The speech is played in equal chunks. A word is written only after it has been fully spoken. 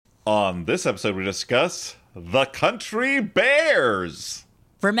On this episode, we discuss the Country Bears.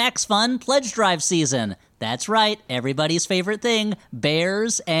 For Max Fun Pledge Drive season. That's right, everybody's favorite thing,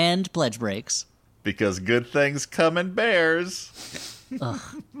 bears and pledge breaks. Because good things come in bears. Ugh,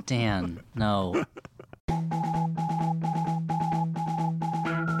 Dan, no.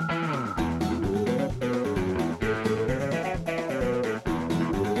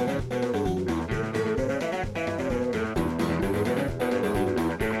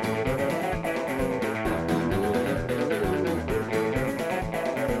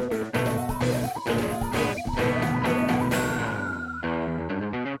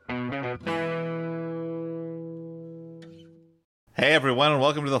 Hey everyone, and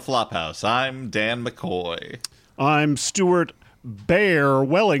welcome to the Flophouse. I'm Dan McCoy. I'm Stuart Bear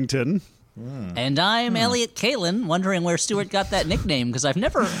Wellington. And I'm Elliot Kalin, wondering where Stuart got that nickname, because I've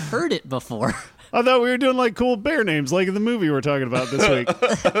never heard it before. I thought we were doing like cool bear names, like in the movie we're talking about this week.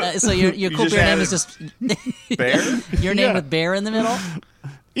 So your cool just bear had name is just Bear? your name Yeah. with bear in the middle?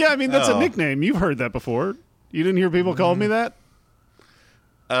 Yeah, I mean, that's Oh. a nickname. You've heard that before. You didn't hear people call me that?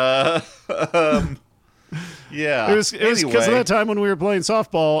 Yeah. It was because Anyway, of that time when we were playing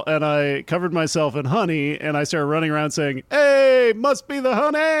softball and I covered myself in honey and I started running around saying, "Hey, must be the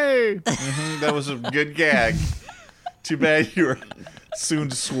honey!" that was a good gag. Too bad you were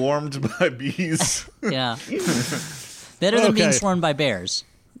soon swarmed by bees. Yeah. Better than being Okay. swarmed by bears.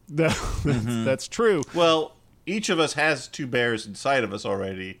 That's true. Well, each of us has two bears inside of us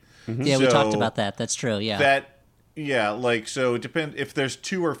already. Yeah, we So talked about that. That's true, yeah. So it depends. If there's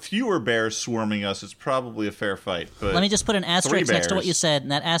two or fewer bears swarming us, it's probably a fair fight. But Let me just put an asterisk next to what bears. you said,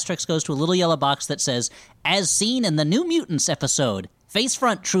 and that asterisk goes to a little yellow box that says, "As seen in the New Mutants episode, face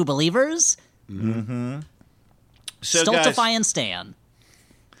front, true believers, So, stultify guys, and stand."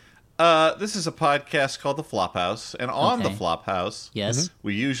 this is a podcast called The Flophouse, and on Okay. The Flophouse, Yes.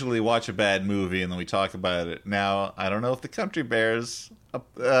 we usually watch a bad movie and then we talk about it. Now, I don't know if the Country Bears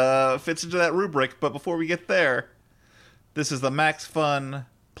fits into that rubric, but before we get there, this is the Max Fun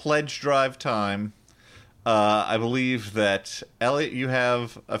Pledge Drive time. I believe that, Elliot, you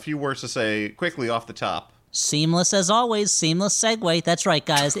have a few words to say quickly off the top. Seamless as always, seamless segue. That's right,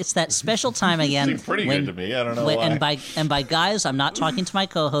 guys. It's that special time again. Seemed pretty good to me. I don't know when- why. And by guys, I'm not talking to my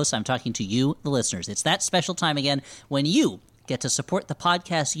co-hosts. I'm talking to you, the listeners. It's that special time again when you get to support the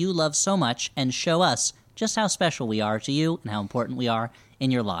podcast you love so much and show us just how special we are to you and how important we are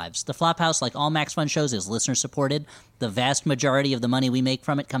in your lives. The Flophouse, like all Max Fun shows, is listener-supported. The vast majority of the money we make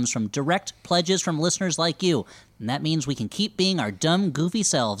from it comes from direct pledges from listeners like you. And that means we can keep being our dumb, goofy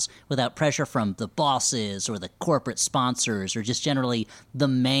selves without pressure from the bosses or the corporate sponsors or just generally the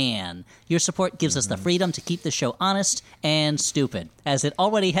man. Your support gives us the freedom to keep the show honest and stupid, as it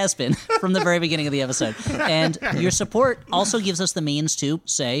already has been from the very beginning of the episode. And your support also gives us the means to,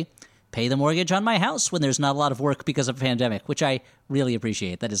 say, pay the mortgage on my house when there's not a lot of work because of a pandemic, which I really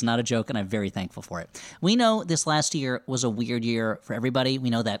appreciate. That is not a joke, and I'm very thankful for it. We know this last year was a weird year for everybody. We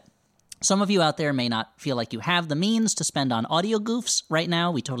know that some of you out there may not feel like you have the means to spend on audio goofs right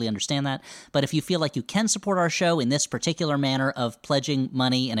now. We totally understand that. But if you feel like you can support our show in this particular manner of pledging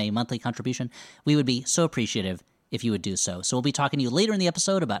money in a monthly contribution, we would be so appreciative if you would do so. So we'll be talking to you later in the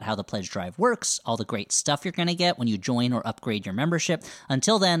episode about how the pledge drive works, all the great stuff you're going to get when you join or upgrade your membership.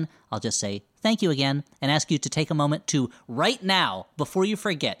 Until then, I'll just say thank you again and ask you to take a moment to, right now, before you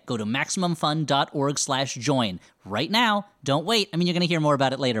forget, go to MaximumFun.org/join. Right now. Don't wait. I mean, you're going to hear more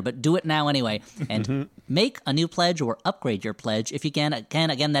about it later, but do it now anyway. And make a new pledge or upgrade your pledge if you can.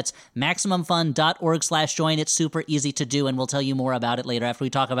 Again, that's MaximumFun.org/join. It's super easy to do, and we'll tell you more about it later after we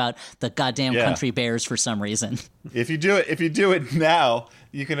talk about the goddamn Country Bears for some reason. If you do it now,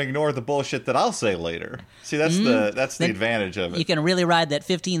 you can ignore the bullshit that I'll say later. See, that's the advantage of it. You can really ride that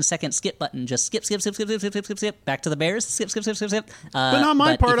 15-second skip button. Just skip, back to the Bears. Skip. But not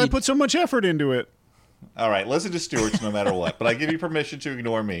my part. if I you- put so much effort into it. All right, listen to Stuart's no matter what, but I give you permission to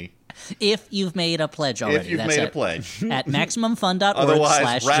ignore me If you've made a pledge already, if you've that's made a it. pledge. At MaximumFun.org/join.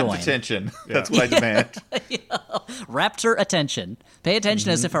 Otherwise, rapt attention. That's what I demand. Raptor attention. Pay attention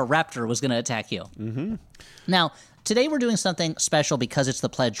as if a raptor was going to attack you. Mm-hmm. Now, today we're doing something special because it's the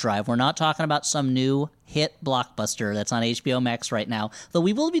pledge drive. We're not talking about some new hit blockbuster that's on HBO Max right now, though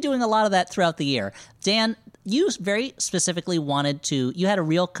we will be doing a lot of that throughout the year. Dan, you very specifically you had a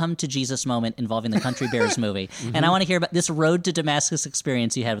real come to Jesus moment involving the Country Bears movie. And I want to hear about this road to Damascus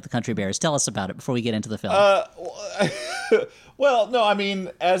experience you had with the Country Bears. Tell us about it before we get into the film. Well, no, I mean,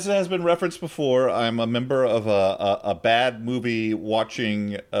 as has been referenced before, I'm a member of a bad movie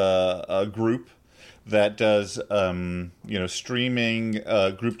watching a group that does streaming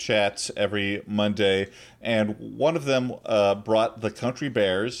group chats every Monday, and one of them brought the Country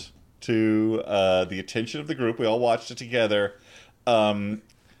Bears to the attention of the group. We all watched it together. To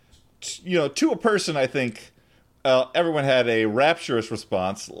a person, I think everyone had a rapturous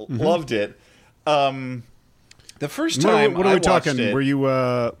response. Loved it. The first time what are I we talking? watched it, Were you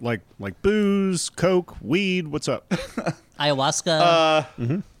like booze, coke, weed? What's up?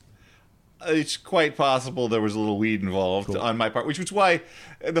 Ayahuasca. it's quite possible there was a little weed involved on my part, which was why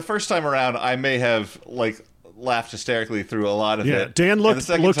the first time around I may have laughed hysterically through a lot of it. Dan And looked the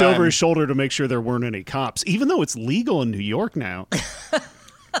second over time- his shoulder to make sure there weren't any cops, even though it's legal in New York now.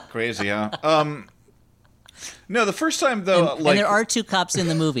 Crazy, huh? No, the first time though, And there are 2 cops in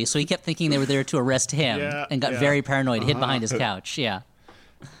the movie, so he kept thinking they were there to arrest him and got very paranoid, hid behind his couch. Yeah.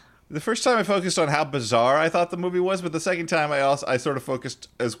 the first time I focused on how bizarre I thought the movie was, but the second time I sort of focused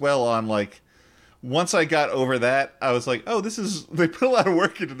as well on once I got over that, I was like, oh, they put a lot of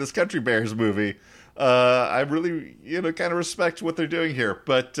work into this Country Bears movie. I really, kind of respect what they're doing here,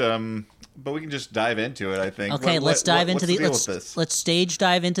 but we can just dive into it, I think. Okay, let's dive into let's stage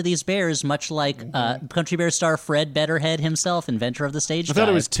dive into these bears, much like Country Bear star Fred Betterhead himself, inventor of the stage I dive. thought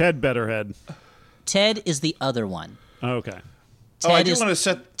it was Ted Betterhead. Ted is the other one. Oh, okay. I do want to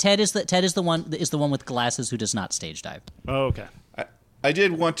set... Ted is the one with glasses who does not stage dive. Oh, okay. I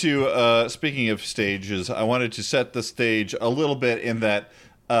did want to, speaking of stages, I wanted to set the stage a little bit in that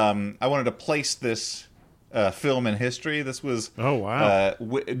I wanted to place this film in history. This was this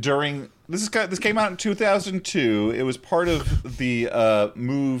came out in 2002. It was part of the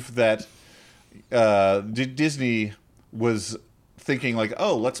move that Disney was thinking,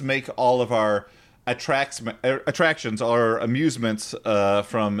 let's make all of our attractions, our amusements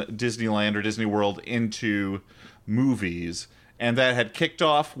from Disneyland or Disney World into movies. And that had kicked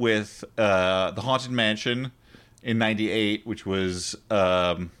off with The Haunted Mansion in '98, which was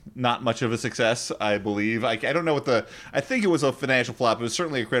not much of a success, I believe. I don't know I think it was a financial flop. It was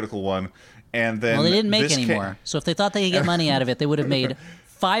certainly a critical one. And then they didn't make any more. So if they thought they could get money out of it, they would have made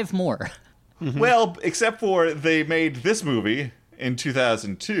 5 more. Well, except for they made this movie in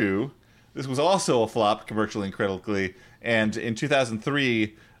 2002. This was also a flop commercially and critically. And in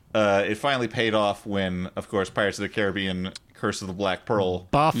 2003, it finally paid off when, of course, Pirates of the Caribbean: Curse of the Black Pearl.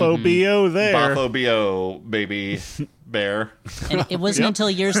 Boffo B.O. there. Boffo B.O., baby, bear. And it wasn't until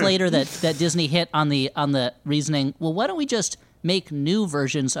years later that Disney hit on the reasoning, well, why don't we just make new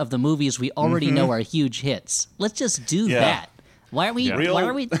versions of the movies we already know are huge hits? Let's just do that. Why are we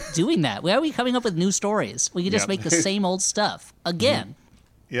doing that? Why are we coming up with new stories? We can just make the same old stuff again.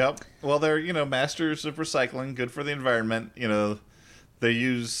 Yep. Well, they're, masters of recycling, good for the environment. They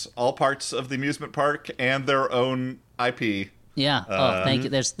use all parts of the amusement park and their own IP. Yeah. Thank you.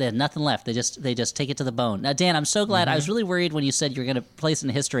 There's nothing left. They just take it to the bone. Now, Dan, I'm so glad. I was really worried when you said you were going to place in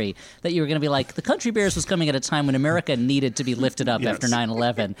history that you were going to be like, the Country Bears was coming at a time when America needed to be lifted up after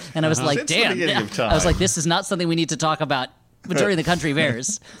 9/11. And I was like, damn. I was like, this is not something we need to talk about during the Country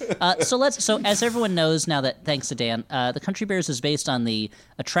Bears. So as everyone knows now that, thanks to Dan, the Country Bears is based on the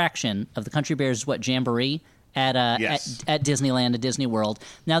attraction of the Country Bears, Jamboree? At Disneyland, at Disney World.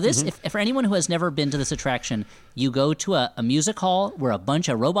 Now, this, if for anyone who has never been to this attraction, you go to a music hall where a bunch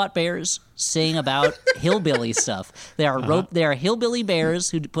of robot bears sing about hillbilly stuff. They are hillbilly bears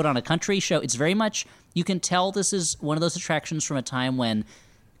who put on a country show. It's very much, you can tell this is one of those attractions from a time when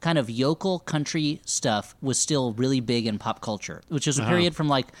kind of yokel country stuff was still really big in pop culture, which is a period from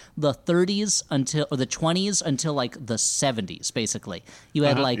the 30s or the 20s until the 70s, basically. You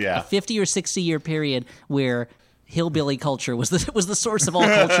had a 50 or 60 year period where hillbilly culture was the source of all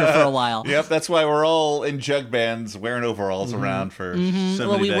culture for a while. Yep, that's why we're all in jug bands wearing overalls around for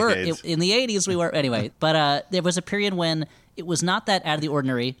so many decades. Were in the 80s. We were anyway, but there was a period when it was not that out of the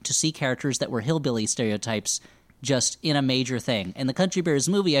ordinary to see characters that were hillbilly stereotypes just in a major thing. And the Country Bears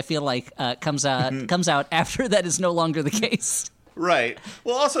movie, I feel like, comes out after that is no longer the case. Right.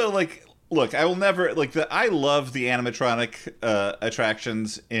 Well, also, look, I will never I love the animatronic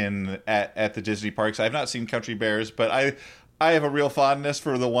attractions at the Disney parks. I have not seen Country Bears, but I have a real fondness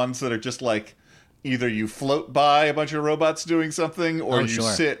for the ones that are just either you float by a bunch of robots doing something, or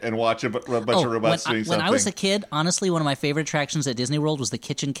sit and watch a bunch of robots doing something. When I was a kid, honestly, one of my favorite attractions at Disney World was the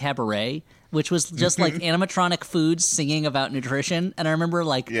Kitchen Cabaret, which was just animatronic foods singing about nutrition. And I remember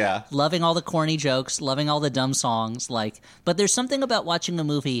loving all the corny jokes, loving all the dumb songs. But there's something about watching a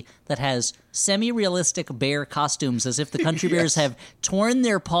movie that has semi-realistic bear costumes, as if the Country Bears have torn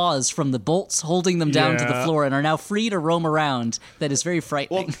their paws from the bolts holding them down to the floor and are now free to roam around. That is very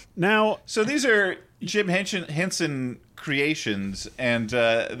frightening. Well, so these are Jim Henson creations, and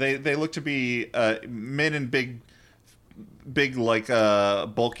they look to be men in big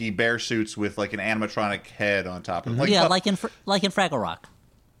bulky bear suits with an animatronic head on top of them. like in Fraggle Rock.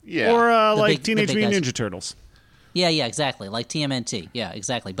 Yeah. Or like the Teenage big Mutant guys. Ninja Turtles. Yeah, exactly. Like TMNT. Yeah,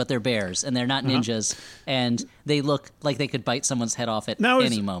 exactly. But they're bears, and they're not ninjas, and they look like they could bite someone's head off at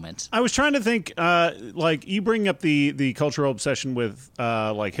any moment. I was trying to think, like, you bring up the cultural obsession with,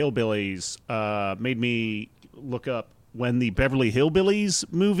 like, hillbillies made me look up when the Beverly Hillbillies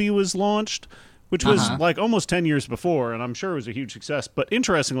movie was launched, which was, like, almost 10 years before, and I'm sure it was a huge success. But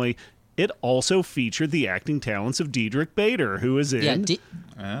interestingly, it also featured the acting talents of Diedrich Bader, who is in...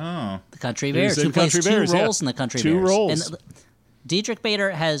 Oh. The Country Bears, in who plays Country Bears, two roles in the Country Bears. Two roles. And Diedrich Bader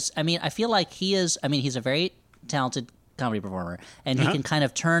has, I feel like he's a very talented comedy performer, and he can kind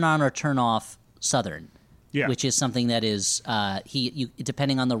of turn on or turn off Southern, which is something that is,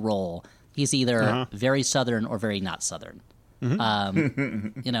 depending on the role, he's either very Southern or very not Southern. But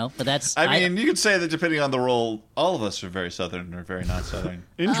that's... I mean, you could say that depending on the role, all of us are very Southern or very not Southern.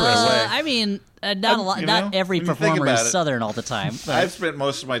 Interesting. Not every performer is Southern all the time. But I've spent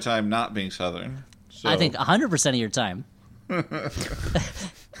most of my time not being Southern. So. I think 100% of your time.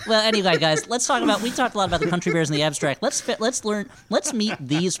 Well, anyway, guys, we talked a lot about the Country Bears in the abstract. Let's meet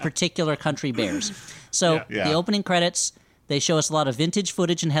these particular Country Bears. So the opening credits, they show us a lot of vintage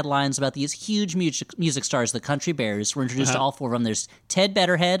footage and headlines about these huge music stars, the Country Bears. We're introduced to all four of them. There's Ted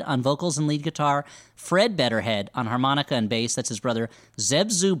Betterhead on vocals and lead guitar, Fred Betterhead on harmonica and bass, that's his brother, Zeb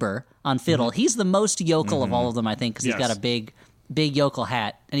Zuber on fiddle. He's the most yokel of all of them, I think, because he's got a big yokel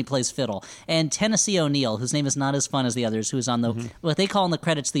hat, and he plays fiddle. And Tennessee O'Neill, whose name is not as fun as the others, who's on the what they call in the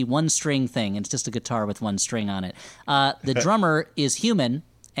credits the one-string thing, and it's just a guitar with one string on it. The drummer is human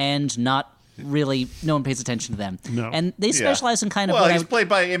and not really, no one pays attention to them. No. And they specialize in kind of... Well, he's played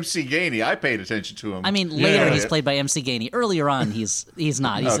by MC Gainey. I paid attention to him. I mean, later he's played by MC Gainey. Earlier on, he's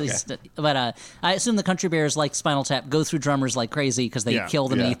not. But I assume the Country Bears, like Spinal Tap, go through drummers like crazy because they kill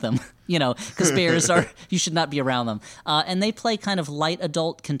them and eat them. Because bears are... You should not be around them. And they play kind of light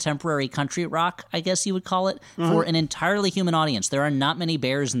adult contemporary country rock, I guess you would call it, for an entirely human audience. There are not many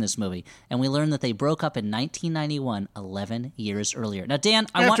bears in this movie. And we learn that they broke up in 1991, 11 years earlier. Now, Dan,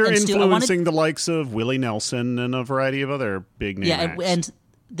 After influencing the likes of Willie Nelson and a variety of other big name acts. And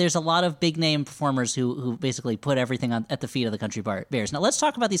there's a lot of big name performers who basically put everything at the feet of the Country Bears. Now let's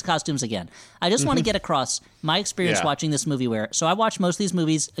talk about these costumes again. I just want to get across my experience watching this movie. So I watch most of these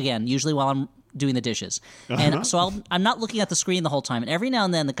movies again, usually while I'm doing the dishes, and so I'm not looking at the screen the whole time. And every now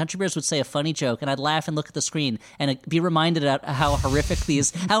and then, the Country Bears would say a funny joke, and I'd laugh and look at the screen and be reminded of how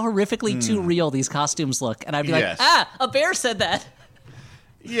horrifically too real these costumes look. And I'd be like, a bear said that.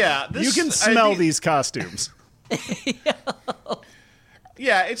 Yeah, you can smell these costumes.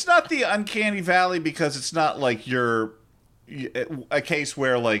 Yeah, it's not the uncanny valley because it's not like you're a case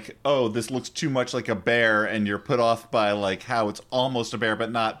where like, oh, this looks too much like a bear and you're put off by like how it's almost a bear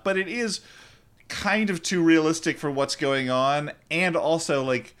but not. But it is kind of too realistic for what's going on, and also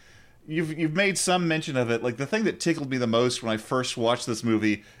like you've made some mention of it. Like the thing that tickled me the most when I first watched this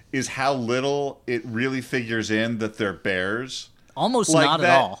movie is how little it really figures in that they're bears. Almost like not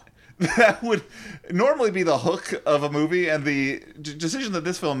at all. That would normally be the hook of a movie, and the decision that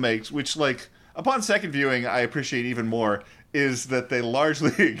this film makes, which, like, upon second viewing, I appreciate even more, is that they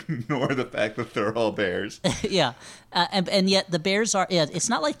largely ignore the fact that they're all bears. And yet the bears are... Yeah, it's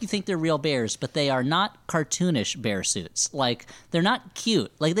not like you think they're real bears, but they are not cartoonish bear suits. Like, they're not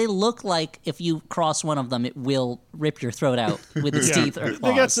cute. Like, they look like if you cross one of them, it will rip your throat out with its teeth or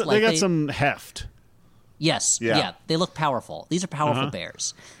claws. They got some heft. Yes, they look powerful. These are powerful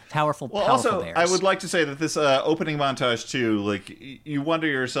bears. Powerful bears. I would like to say that this opening montage, too, like, you wonder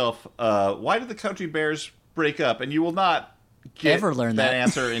yourself, why did the Country Bears break up? And you will not get ever learn that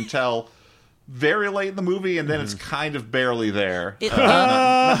answer until very late in the movie, and then it's kind of barely there.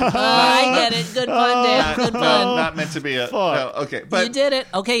 I get it. Good pun, Dan. Good pun. Not meant to be a... okay, but... You did it.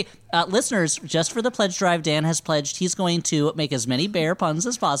 Okay, listeners, just for the pledge drive, Dan has pledged he's going to make as many bear puns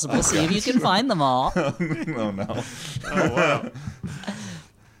as possible. See if you can find them all. Oh, no. Oh, wow.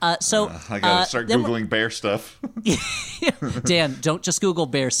 I gotta start Googling bear stuff. Dan, don't just Google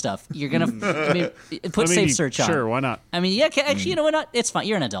bear stuff. You're gonna put safe search on. Sure, why not? I mean, actually, you know what? It's fine.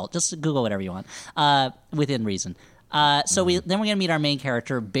 You're an adult. Just Google whatever you want, within reason. Then we're gonna meet our main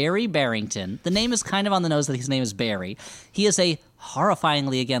character, Barry Barrington. The name is kind of on the nose that his name is Barry. He is a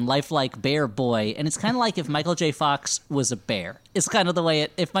horrifyingly, again, lifelike bear boy, and it's kind of like if Michael J. Fox was a bear. It's kind of the way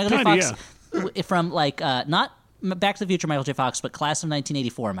if Michael J. Fox from like not Back to the Future Michael J. Fox, but Class of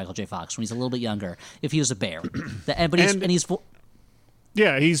 1984 Michael J. Fox, when he's a little bit younger, if he was a bear.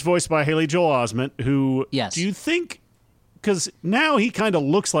 He's voiced by Haley Joel Osment, who, do you think, because now he kind of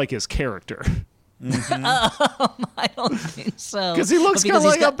looks like his character. I don't think so. Because he looks kind of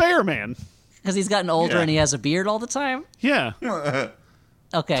like a bear man. Because he's gotten older and he has a beard all the time? Yeah.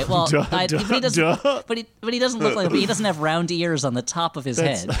 Okay, well, but he doesn't. duh. But he doesn't look like. He doesn't have round ears on the top of his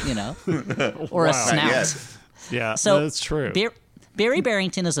head, you know, or a Wow. snout. Yes. Yeah, So that's true. Barry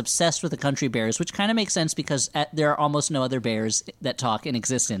Barrington is obsessed with the country bears, which kind of makes sense because there are almost no other bears that talk in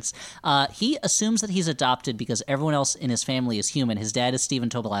existence. He assumes that he's adopted because everyone else in his family is human. His dad is Stephen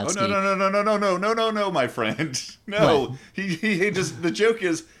Oh Tobolowsky. no, my friend. No, What? he just. The joke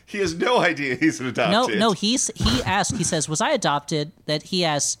is he has no idea he's an adopted. No, he asked, he says, was I adopted? That he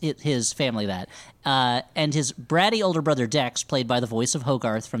asks his family that. And his bratty older brother Dex, played by the voice of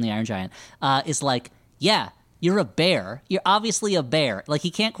Hogarth from The Iron Giant, is like, yeah, you're a bear. You're obviously a bear. Like,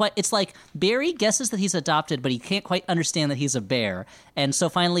 he can't quite, it's like Barry guesses that he's adopted, but he can't quite understand that he's a bear. And so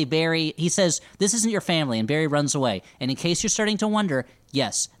finally Barry, he says, this isn't your family, and Barry runs away. And in case you're starting to wonder,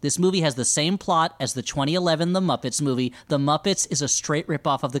 yes, this movie has the same plot as the 2011 The Muppets movie. The Muppets is a straight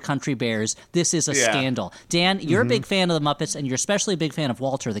ripoff of the Country Bears. This is a scandal. Dan, you're a big fan of the Muppets, and you're especially a big fan of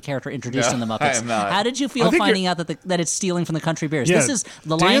Walter, the character introduced No, in the Muppets. I am not. How did you feel I think finding out that it's stealing from the Country Bears? Yeah, This is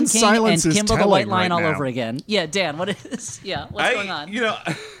The Dan's Lion King and silence is Kimbo the White telling Lion right all now. over again. Yeah, Dan, what is? Yeah, what's going on? You know,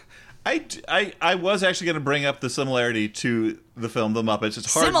 I was actually going to bring up the similarity to the film The Muppets.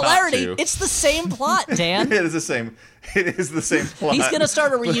 It's hard Similarity? not to. It's the same plot, Dan. It is the same. It is the same plot. He's going to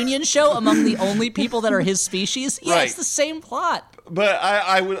start a reunion show among the only people that are his species. Yeah, Right. it's the same plot. But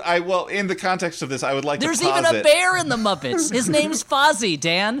well, in the context of this, I would like There's to posit. even a bear in the Muppets. His name's Fozzie,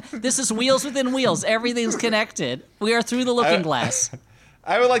 Dan. This is wheels within wheels. Everything's connected. We are through the looking glass.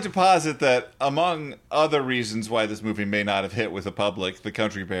 I would like to posit that among other reasons why this movie may not have hit with the public, the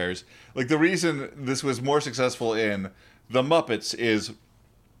Country Bears, like the reason this was more successful in The Muppets is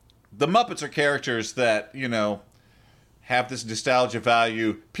the Muppets are characters that, you know, have this nostalgia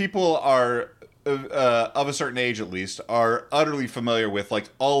value. People are of a certain age, at least, are utterly familiar with like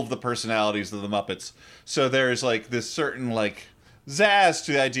all of the personalities of the Muppets. So there's like this certain like zazz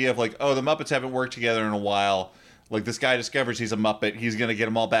to the idea of like, oh, the Muppets haven't worked together in a while. Like, this guy discovers he's a Muppet. He's going to get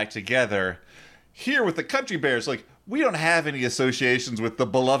them all back together. Here with the Country Bears, like, we don't have any associations with the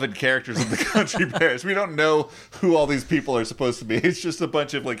beloved characters of the Country Bears. We don't know who all these people are supposed to be. It's just a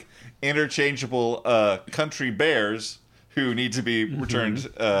bunch of, like, interchangeable country bears who need to be returned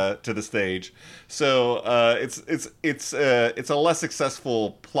to the stage. So it's a less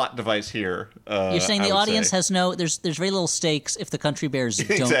successful plot device here. You're saying I the would audience say. has there's very little stakes if the Country Bears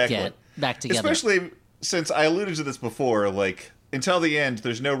don't Exactly. get back together. Especially since I alluded to this before, like, until the end,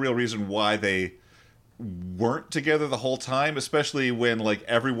 there's no real reason why they weren't together the whole time, especially when, like,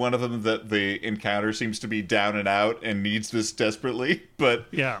 every one of them that they encounter seems to be down and out and needs this desperately. But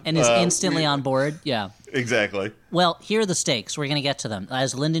Yeah. and is instantly on board. Yeah. exactly. Well, here are the stakes. We're going to get to them.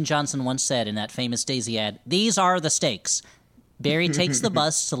 As Lyndon Johnson once said in that famous Daisy ad, these are the stakes. Barry takes the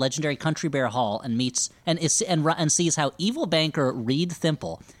bus to legendary Country Bear Hall and meets and sees how evil banker Reed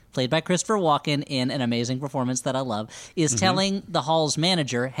Thimple, played by Christopher Walken in an amazing performance that I love, is telling the hall's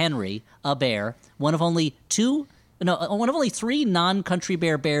manager, Henry, a bear, one of only three non-Country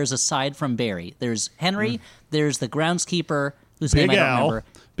Bear bears aside from Barry. There's Henry, there's the groundskeeper, whose name I don't remember.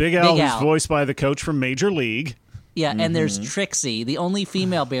 Big Al, Big who's Al. voiced by the coach from Major League. Yeah, and there's Trixie, the only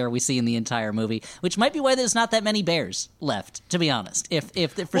female bear we see in the entire movie, which might be why there's not that many bears left, to be honest. If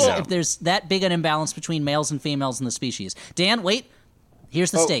there's that big an imbalance between males and females in the species. Dan, wait.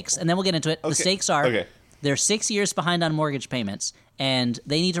 Here's the stakes, and then we'll get into it. The stakes are they're 6 years behind on mortgage payments, and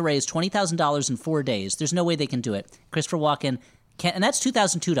they need to raise $20,000 in 4 days. There's no way they can do it. Christopher Walken can't, and that's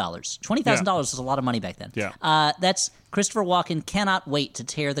 $2,002. $20,000 was a lot of money back then. Yeah. That's Christopher Walken cannot wait to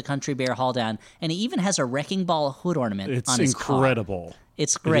tear the Country Bear Hall down, and he even has a wrecking ball hood ornament on his car. Incredible.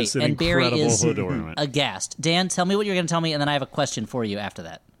 It's great, It's an and Barry incredible is hood ornament. aghast. Dan, tell me what you're going to tell me, and then I have a question for you after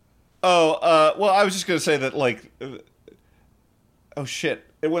that. Well, I was just going to say that, like... oh, shit.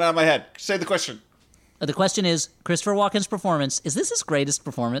 It went out of my head. Say the question. The question is, Christopher Walken's performance, is this his greatest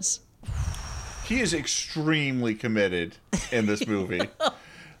performance? He is extremely committed in this movie.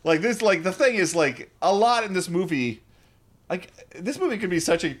 Like, the thing is, like, a lot in this movie... Like, this movie could be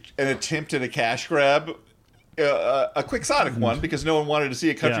such an attempt at a cash grab, a quixotic one, because no one wanted to see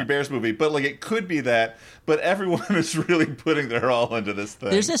a Country Bears movie, but, like, it could be that, but everyone is really putting their all into this thing.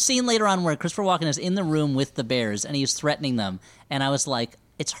 There's a scene later on where Christopher Walken is in the room with the bears, and he's threatening them, and I was like,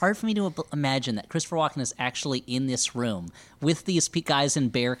 it's hard for me to imagine that Christopher Walken is actually in this room with these guys in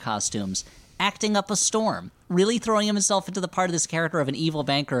bear costumes, acting up a storm, really throwing himself into the part of this character of an evil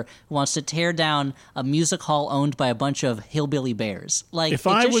banker who wants to tear down a music hall owned by a bunch of hillbilly bears. Like, If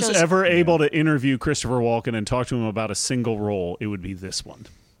I was ever able to interview Christopher Walken and talk to him about a single role, it would be this one.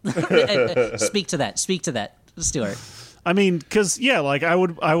 Speak to that, Stuart. I mean, because like I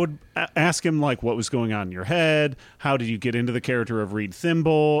would ask him like what was going on in your head, how did you get into the character of Reed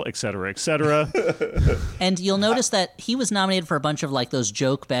Thimble, et cetera, et cetera. And you'll notice that he was nominated for a bunch of like those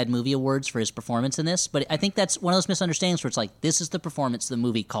joke bad movie awards for his performance in this, but I think that's one of those misunderstandings where it's like this is the performance the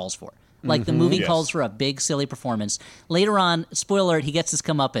movie calls for. Like the movie calls for a big silly performance. Later on, spoiler alert, he gets his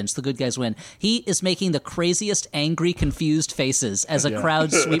comeuppance. The good guys win. He is making the craziest, angry, confused faces as a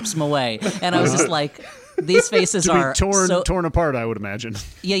crowd sweeps him away, and I was just like. These faces are torn apart, I would imagine.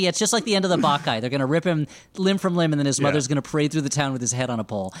 Yeah, it's just like the end of the Bacchae. They're going to rip him limb from limb, and then his mother's going to parade through the town with his head on a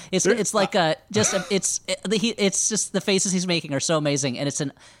pole. It's like it's just the faces he's making are so amazing,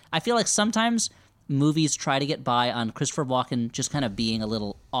 and I feel like sometimes movies try to get by on Christopher Walken just kind of being a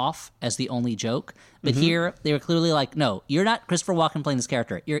little off as the only joke, but here they were clearly like, no, you're not Christopher Walken playing this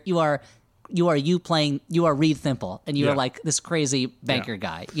character. You are Reed Thimble, and you are like this crazy banker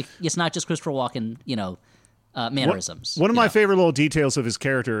guy. It's not just Christopher Walken, mannerisms. One of my favorite little details of his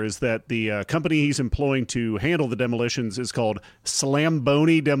character is that the company he's employing to handle the demolitions is called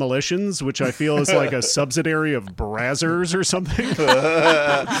Slamboni Demolitions, which I feel is like a subsidiary of Brazzers or something.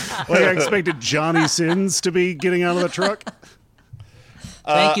 Like I expected Johnny Sins to be getting out of the truck.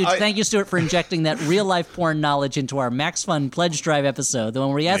 Thank you, Stuart, for injecting that real life porn knowledge into our Max Fun Pledge Drive episode, the one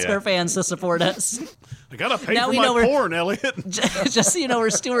where we ask our fans to support us. I gotta pay for my porn, Elliot. Just so you know where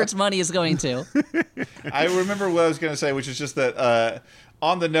Stuart's money is going to. I remember what I was going to say, which is just that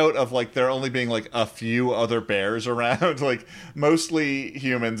on the note of like there only being like a few other bears around, like mostly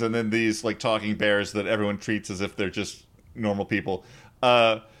humans, and then these like talking bears that everyone treats as if they're just normal people.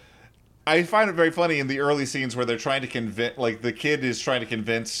 I find it very funny in the early scenes where they're trying to convince, like the kid is trying to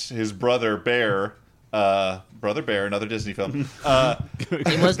convince his brother Bear, another Disney film.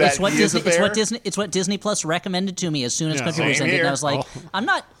 It's what Disney Plus recommended to me as soon as Country Bears ended. And I was like, I'm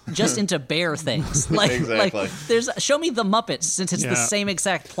not just into bear things. Exactly. Show me the Muppets since it's the same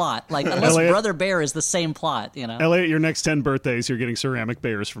exact plot. Like unless Elliot, Brother Bear is the same plot, Elliot, your next 10 birthdays, you're getting ceramic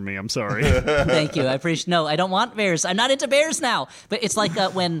bears from me. I'm sorry. Thank you. I appreciate. No, I don't want bears. I'm not into bears now. But it's like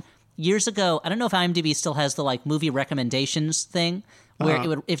when. Years ago, I don't know if IMDb still has the like movie recommendations thing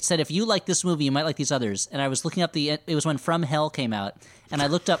where it said if you like this movie, you might like these others. And I was looking up it was when From Hell came out, and I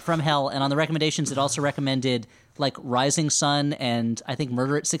looked up From Hell, and on the recommendations, it also recommended like Rising Sun and I think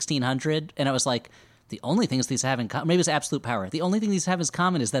Murder at 1600, and I was like. The only things these have in common, maybe it's Absolute Power. The only thing these have in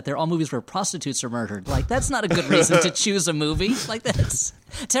common is that they're all movies where prostitutes are murdered. Like, that's not a good reason to choose a movie. Like, that's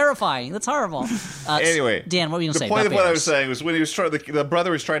terrifying. That's horrible. Anyway, Dan, what were you going to say? The point of what I was saying was when he was the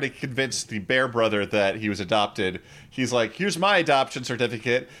brother was trying to convince the bear brother that he was adopted. He's like, "Here's my adoption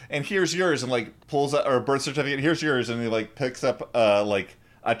certificate, and here's yours," and like pulls out or birth certificate. Here's yours, and he like picks up like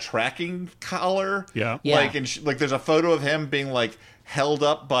a tracking collar. Yeah. Like and like there's a photo of him being like held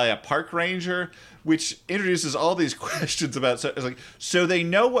up by a park ranger, which introduces all these questions about so they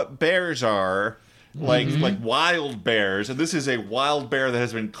know what bears are, like wild bears, and this is a wild bear that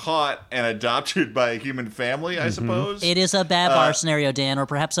has been caught and adopted by a human family, I suppose. It is a Babar scenario, Dan, or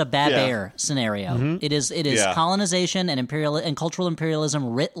perhaps a Bear scenario. It is colonization and cultural imperialism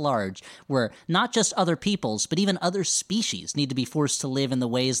writ large, where not just other peoples, but even other species need to be forced to live in the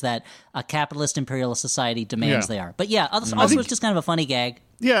ways that a capitalist imperialist society demands they are. But also it's just kind of a funny gag.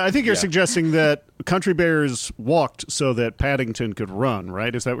 Yeah, I think you're suggesting that Country Bears walked so that Paddington could run,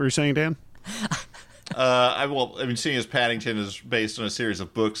 right? Is that what you're saying, Dan? Seeing as Paddington is based on a series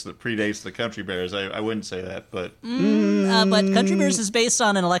of books that predates the Country Bears, I wouldn't say that, but... but Country Bears is based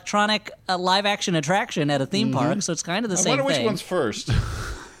on an electronic live-action attraction at a theme park, so it's kind of the same thing. I wonder which one's first.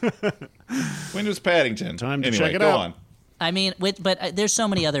 When was Paddington? Time to check it out. On. I mean, but there's so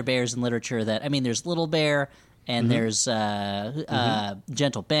many other bears in literature that... I mean, there's Little Bear, and there's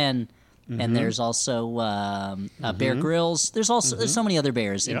Gentle Ben... And there's also Bear Grylls. There's so many other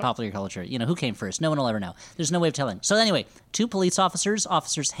bears in popular culture. Who came first? No one will ever know. There's no way of telling. So anyway, two police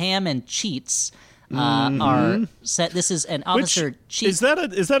officers Ham and Cheats, are set. This is an officer. Cheats.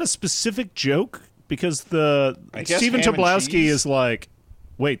 Is that a specific joke? Because Stephen Tobolowsky is like,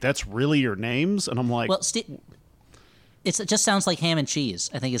 wait, that's really your names? And I'm like, well, it just sounds like ham and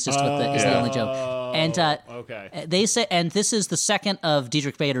cheese. I think it's just is the only joke. And okay. They say, and this is the second of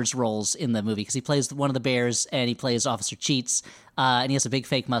Diedrich Bader's roles in the movie because he plays one of the bears and he plays Officer Cheats, and he has a big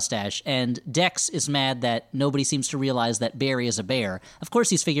fake mustache. And Dex is mad that nobody seems to realize that Barry is a bear. Of course,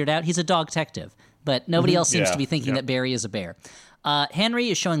 he's figured out he's a dog detective, but nobody else seems to be thinking that Barry is a bear.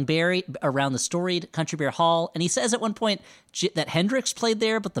 Henry is showing Barry around the storied Country Bear Hall, and he says at one point that Hendrix played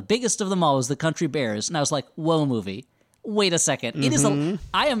there, but the biggest of them all was the Country Bears. And I was like, whoa, movie. Wait a second. It is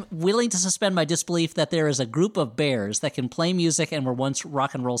I am willing to suspend my disbelief that there is a group of bears that can play music and were once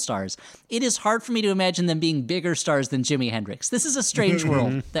rock and roll stars. It is hard for me to imagine them being bigger stars than Jimi Hendrix. This is a strange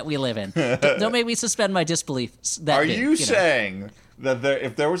world that we live in. Don't make me suspend my disbelief. Are you saying that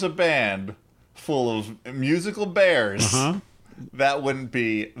if there was a band full of musical bears, that wouldn't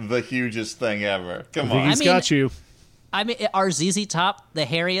be the hugest thing ever? Come on. He's got you. I mean, are ZZ Top the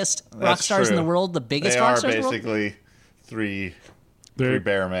hairiest rock stars in the world, the biggest rock stars in the world? They are basically three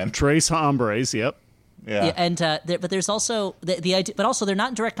bear men. Tres hombres, yep. Yeah, and but there's also the idea, but also they're not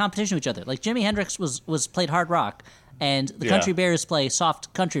in direct competition with each other. Like Jimi Hendrix was played hard rock, and the Country Bears play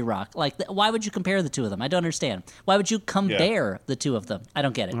soft country rock. Like, why would you compare the two of them? I don't understand. Why would you compare the two of them? I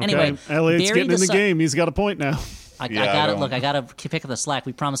don't get it. Okay. Anyway, Elliot's getting in the game. He's got a point now. I got it. Look, I got to pick up the slack.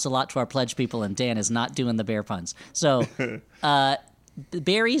 We promised a lot to our pledge people, and Dan is not doing the bear puns. So,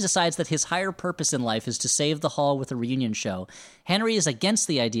 Barry decides that his higher purpose in life is to save the hall with a reunion show. Henry is against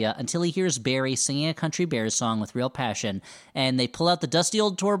the idea until he hears Barry singing a Country Bears song with real passion, and they pull out the dusty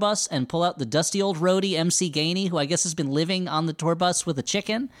old tour bus and pull out the dusty old roadie MC Gainey, who I guess has been living on the tour bus with a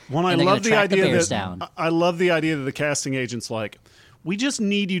chicken. I love the idea that the casting agent's like, we just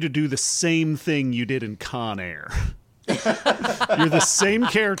need you to do the same thing you did in Con Air. You're the same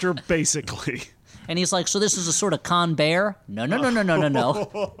character, basically. And he's like, so this is a sort of con bear? No.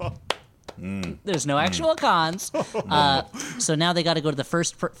 There's no actual cons. So now they got to go to the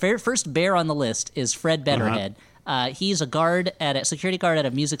first bear on the list is Fred Betterhead. He's a security guard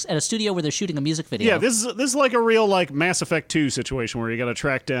at a studio where they're shooting a music video. Yeah, this is like a real like Mass Effect 2 situation where you got to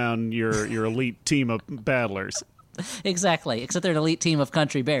track down your elite team of battlers. Exactly, except they're an elite team of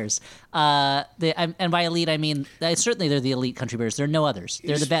country bears. And by elite, I mean certainly they're the elite country bears. There are no others.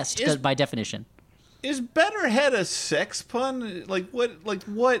 They're the best by definition. Is Betterhead a sex pun? Like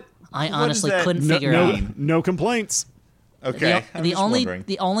what? I honestly couldn't figure out. No complaints. Okay. The only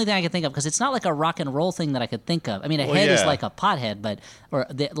thing I could think of, because it's not like a rock and roll thing that I could think of. I mean, a head is like a pothead, but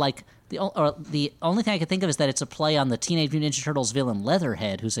the only thing I could think of is that it's a play on the Teenage Mutant Ninja Turtles villain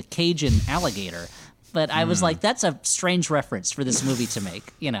Leatherhead, who's a Cajun alligator. But I was like, that's a strange reference for this movie to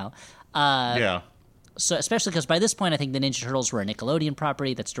make, you know. Yeah. So especially because by this point, I think the Ninja Turtles were a Nickelodeon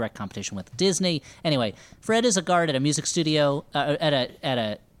property that's direct competition with Disney. Anyway, Fred is a guard at a music studio, at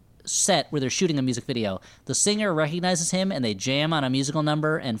a set where they're shooting a music video. The singer recognizes him, and they jam on a musical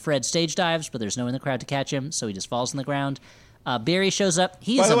number, and Fred stage dives, but there's no one in the crowd to catch him, so he just falls on the ground. Barry shows up.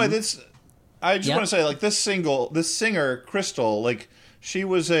 By the way, I just want to say, like, this singer, Crystal, like, she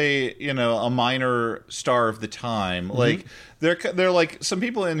was a minor star of the time. Mm-hmm. Like they're like some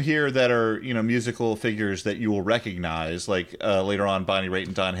people in here that are musical figures that you will recognize. Like later on, Bonnie Raitt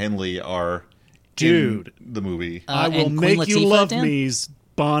and Don Henley are in the movie. I Will Make You Love Me's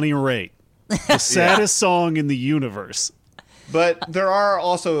Bonnie Raitt, the saddest song in the universe. But there are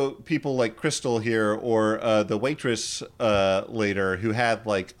also people like Crystal here, or the waitress later, who had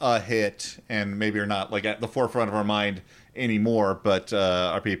like a hit and maybe are not like at the forefront of our mind anymore, but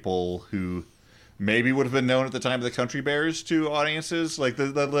are people who maybe would have been known at the time of the Country Bears to audiences. Like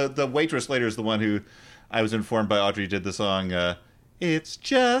the waitress later is the one who I was informed by Audrey did the song "It's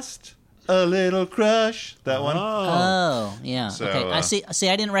Just a Little Crush." That one. Oh, yeah. So, okay, I see.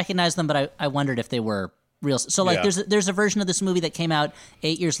 I didn't recognize them, but I wondered if they were real. So like, there's a version of this movie that came out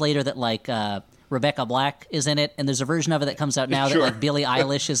 8 years later that like Rebecca Black is in it, and there's a version of it that comes out now that like Billie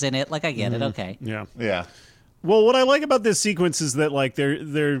Eilish is in it. Like, I get it. Okay. Yeah. Well, what I like about this sequence is that like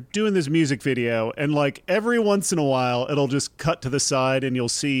they're doing this music video, and like every once in a while it'll just cut to the side and you'll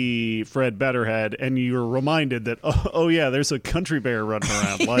see Fred Betterhead, and you're reminded that oh yeah, there's a country bear running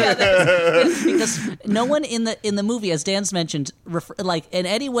around. Like, because no one in the movie, as Dan's mentioned, like in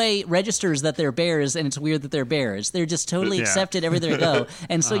any way registers that they're bears, and it's weird that they're bears. They're just totally accepted everywhere they go,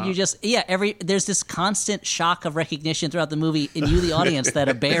 and so you just there's this constant shock of recognition throughout the movie in you, the audience, that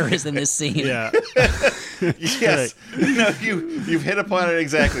a bear is in this scene. Yeah. Yes, you've hit upon it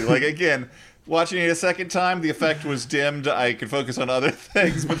exactly. Like, again, watching it a second time, the effect was dimmed. I could focus on other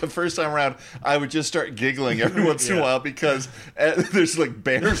things, but the first time around, I would just start giggling every once in a while because there's like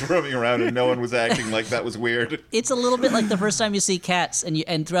bears roaming around and no one was acting like that was weird. It's a little bit like the first time you see cats,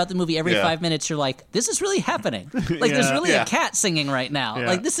 and throughout the movie, every 5 minutes, you're like, "This is really happening. Like, there's really a cat singing right now. Yeah.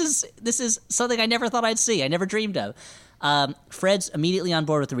 Like, this is something I never thought I'd see. I never dreamed of." Fred's immediately on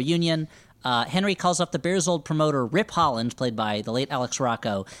board with the reunion. Henry calls up the Bears' old promoter, Rip Holland, played by the late Alex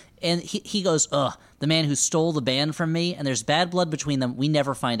Rocco, and he goes, "Ugh, the man who stole the band from me," and there's bad blood between them. We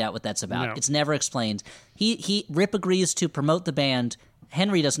never find out what that's about. No. It's never explained. Rip agrees to promote the band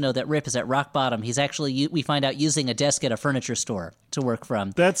Henry doesn't know that Rip is at rock bottom. He's actually, we find out, using a desk at a furniture store to work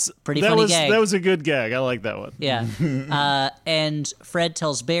from. That's pretty funny gag. That was a good gag. I like that one. Yeah. And Fred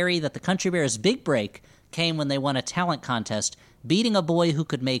tells Barry that the Country Bears' big break came when they won a talent contest, beating a boy who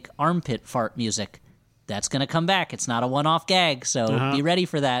could make armpit fart music. That's going to come back. It's not a one-off gag, so be ready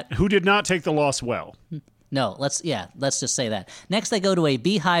for that. Who did not take the loss well. No, let's just say that. Next, they go to a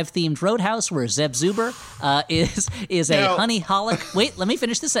beehive-themed roadhouse where Zeb Zuber is a honey holic. Wait, let me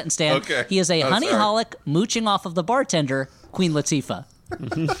finish the sentence, Dan. Okay. He is a honey holic mooching off of the bartender, Queen Latifah.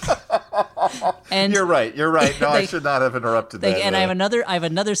 And You're right. No, I should not have interrupted that. And I have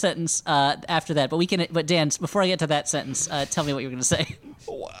another sentence after that, but Dan, before I get to that sentence, tell me what you were going to say.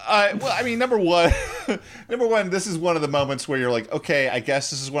 Number one, this is one of the moments where you're like, okay, I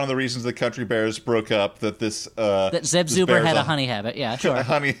guess this is one of the reasons the Country Bears broke up. That Zeb Zuber had a honey habit. Yeah, sure. A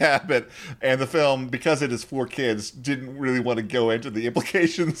honey habit, and the film, because it is for kids, didn't really want to go into the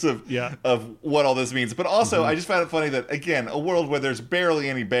implications of what all this means. But also, I just found it funny that, again, a world where there's barely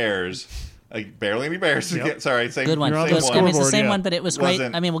any bears. Barely any bears. Yep. Sorry, same. Good one. Same Good one. I mean, it's the same one, but it was great.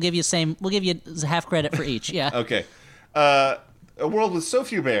 Wasn't- I mean, we'll give you half credit for each. Yeah. Okay. A world with so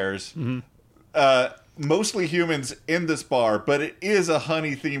few bears, mostly humans in this bar, but it is a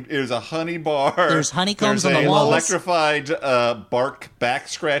honey themed. It is a honey bar. There's honeycombs on the an walls. Electrified bark back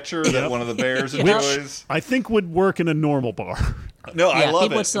scratcher that one of the bears enjoys. I think would work in a normal bar. No, I Yeah, love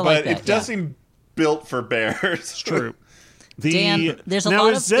people it, would still but like that, it does seem built for bears. True. Dan, there's a now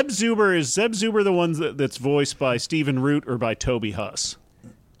lot is Zeb Zuber the one that's voiced by Stephen Root or by Toby Huss?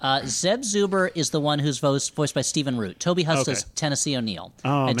 Zeb Zuber is the one who's voiced by Stephen Root. Toby Huss Okay. does Tennessee O'Neill.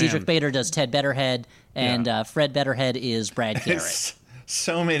 Oh, and man. Diedrich Bader does Ted Betterhead, and Fred Betterhead is Brad Garrett. It's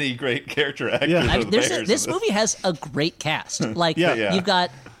so many great character actors. Yeah. for the bears This in movie has a great cast. Like, Yeah. you've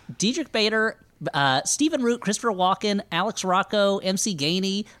got Diedrich Bader, Stephen Root, Christopher Walken, Alex Rocco, MC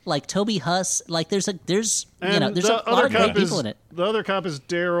Gainey, like Toby Huss. Like, there's a And lot of great people in it. The other cop is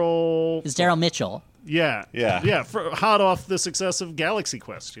Daryl. It's Daryl Mitchell. Yeah. Hot off the success of Galaxy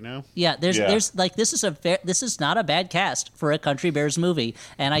Quest, you know. Yeah, there's like this is not a bad cast for a Country Bears movie,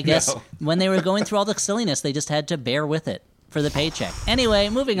 and I guess when they were going through all the silliness, they just had to bear with it for the paycheck. Anyway,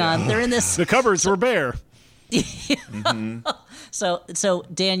 moving on. They're in this. The cupboards were bare. So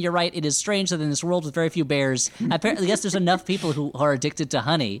Dan, you're right. It is strange that in this world with very few bears, apparently, I guess there's enough people who are addicted to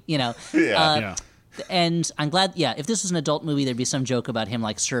honey. You know. Yeah. And I'm glad, if this was an adult movie, there'd be some joke about him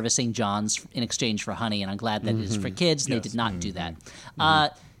like servicing Johns in exchange for honey, and I'm glad that it is for kids, and they did not do that.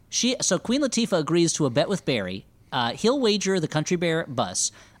 So Queen Latifah agrees to a bet with Barry. He'll wager the Country Bear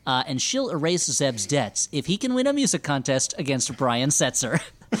bus, and she'll erase Zeb's debts if he can win a music contest against Brian Setzer.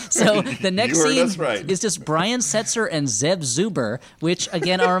 So the next You heard scene us right. is just Brian Setzer and Zeb Zuber, which,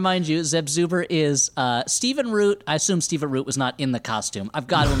 again, I'll remind you, Zeb Zuber is Stephen Root. I assume Stephen Root was not in the costume. I've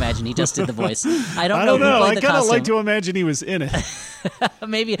got to imagine he just did the voice. I don't know who I played the kind of costume. like to imagine he was in it.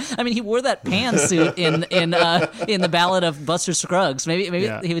 Maybe. I mean, he wore that pantsuit in the Ballad of Buster Scruggs. Maybe he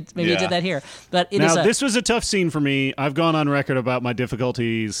did that here. But it is Now, this was a tough scene for me. I've gone on record about my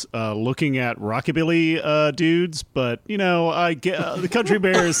difficulties looking at rockabilly dudes, but I get the Country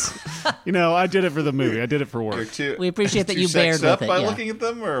Bears. I did it for the movie. I did it for work. We appreciate that too you bared sexed up with it, by yeah. looking at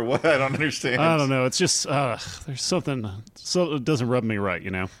them, or what? I don't understand. I don't know. It's just there's something. So it doesn't rub me right.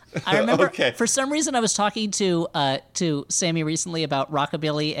 I remember Okay. for some reason I was talking to Sammy recently about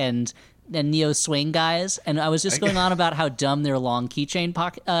rockabilly and neo swing guys, and I was just going on about how dumb their long keychain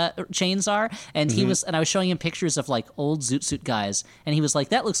chains are, and I was showing him pictures of like old Zoot Suit guys, and he was like,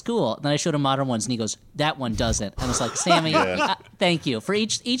 "That looks cool." And then I showed him modern ones, and he goes, "That one doesn't." And I was like, "Sammy, thank you for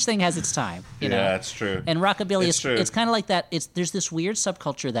each thing has its time." You know? Yeah, it's true. And rockabilly It's true. it's kind of like that. There's this weird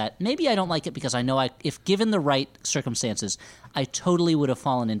subculture that maybe I don't like it because I know if given the right circumstances, I totally would have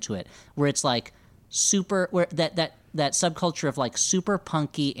fallen into it. Where it's like that subculture of like super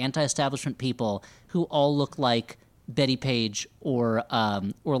punky anti-establishment people who all look like Betty Page or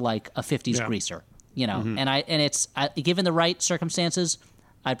like a 50s greaser, and given the right circumstances,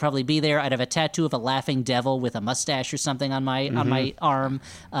 I'd probably be there. I'd have a tattoo of a laughing devil with a mustache or something on my arm,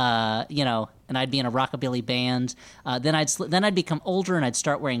 and I'd be in a rockabilly band. Then I'd become older and I'd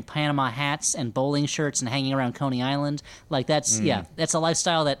start wearing Panama hats and bowling shirts and hanging around Coney Island. Like that's a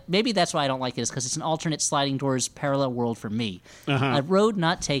lifestyle that maybe that's why I don't like it, is because it's an alternate sliding doors parallel world for me. A road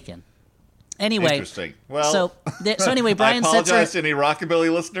not taken. Anyway, Interesting. Well, so anyway, Brian I apologize Setzer to any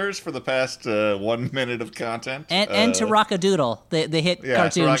rockabilly listeners for the past 1 minute of content, and to Rockadoodle, the hit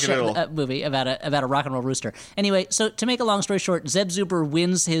cartoon Rockadoodle. movie about a rock and roll rooster. Anyway, so to make a long story short, Zeb Zuber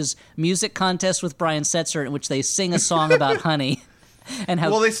wins his music contest with Brian Setzer, in which they sing a song about honey. And how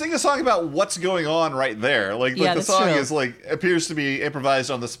Well, they sing a song about what's going on right there. Like Yeah, the that's song true. is appears to be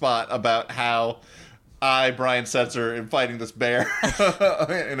improvised on the spot about how Brian Setzer, am fighting this bear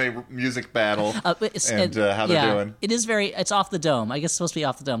in a music battle, and how they're doing. It is it's off the dome. I guess it's supposed to be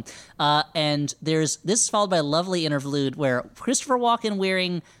off the dome. And this is followed by a lovely interlude where Christopher Walken,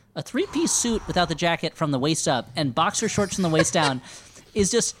 wearing a 3-piece suit without the jacket from the waist up and boxer shorts from the waist down,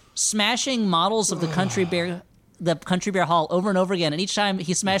 is just smashing models of the Country Bear Hall over and over again, and each time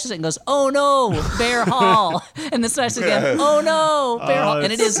he smashes it and goes, "Oh no, Bear Hall!" and then smashes it again, "Oh no, Bear Hall!"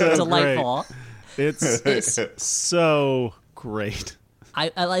 And it is so delightful. It's so great.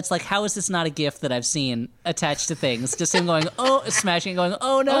 It's like, how is this not a GIF that I've seen attached to things? Just him going, oh, smashing, going,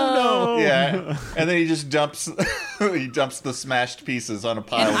 oh no, Oh, no. Yeah, and then he just dumps the smashed pieces on a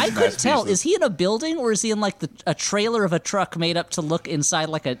pile. And of I smashed couldn't tell. pieces. Is he in a building or is he in like a trailer of a truck made up to look inside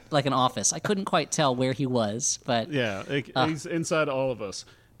like an office? I couldn't quite tell where he was, but Yeah, he's inside all of us.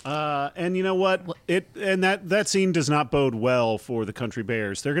 And you know what? That scene does not bode well for the Country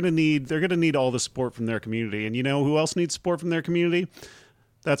Bears. They're gonna need all the support from their community. And you know who else needs support from their community?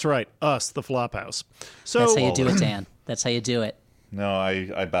 That's right, us, the Flophouse. So that's how you do it, Dan. That's how you do it. No,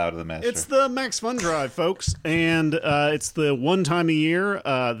 I bow to the master. it's the Max Fun Drive, folks, and it's the one time a year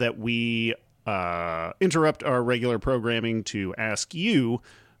that we interrupt our regular programming to ask you,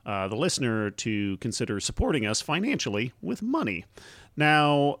 the listener, to consider supporting us financially with money.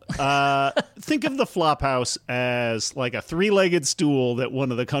 Now, think of the Flophouse as like a 3-legged stool that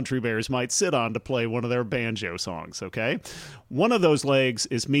one of the Country Bears might sit on to play one of their banjo songs, okay? One of those legs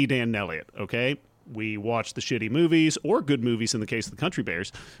is me, Dan Elliott, okay? We watch the shitty movies, or good movies in the case of the Country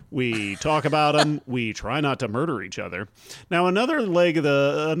Bears. We talk about them. We try not to murder each other. Now, another leg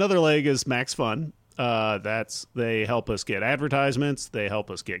is Max Fun. They help us get advertisements. They help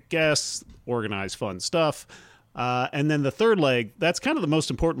us get guests, organize fun stuff. And then the third leg, that's kind of the most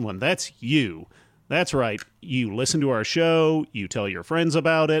important one. That's you. That's right. You listen to our show. You tell your friends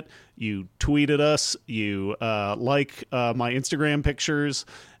about it. You tweet at us. You like my Instagram pictures.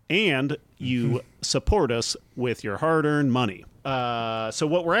 And you support us with your hard-earned money. So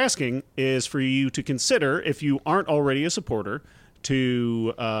what we're asking is for you to consider, if you aren't already a supporter,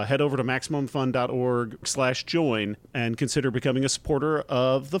 to head over to MaximumFun.org/join and consider becoming a supporter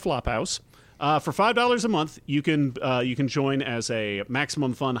of the Flophouse. For $5 a month, you can join as a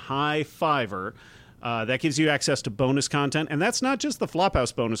Maximum Fun High Fiver. That gives you access to bonus content, and that's not just the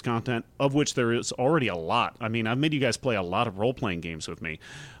Flophouse bonus content, of which there is already a lot. I mean, I've made you guys play a lot of role-playing games with me,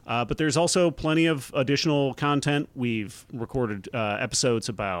 but there's also plenty of additional content. We've recorded episodes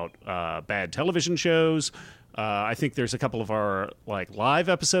about bad television shows. I think there's a couple of our live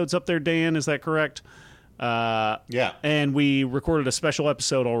episodes up there, Dan. Is that correct? Yeah. And we recorded a special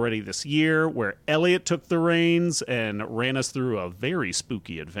episode already this year where Elliot took the reins and ran us through a very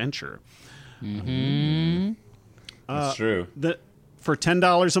spooky adventure. Mm-hmm. That's true. For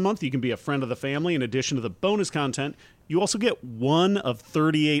 $10 a month, you can be a friend of the family. In addition to the bonus content, you also get one of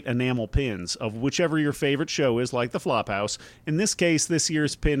 38 enamel pins of whichever your favorite show is, like the Flophouse. In this case, this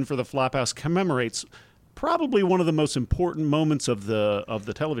year's pin for the Flophouse commemorates probably one of the most important moments of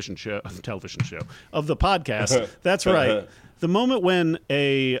the television show of the podcast. That's right. The moment when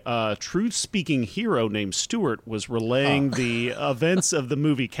a truth-speaking hero named Stuart was relaying the events of the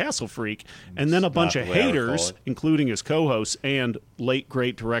movie Castle Freak, and then a bunch of haters, including his co-hosts and late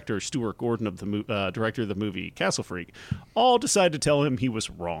great director Stuart Gordon of the director of the movie Castle Freak, all decided to tell him he was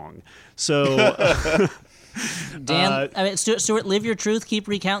wrong. So. Dan, Stuart, live your truth. Keep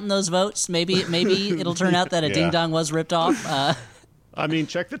recounting those votes. Maybe it'll turn out that a ding dong was ripped off. I mean,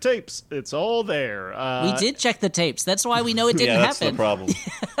 check the tapes. It's all there. We did check the tapes. That's why we know it didn't that's happen. the problem.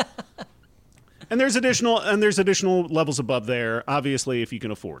 And there's additional levels above there, obviously, if you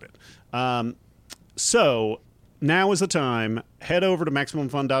can afford it. So now is the time. Head over to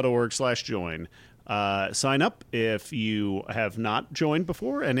MaximumFun.org/join. Sign up if you have not joined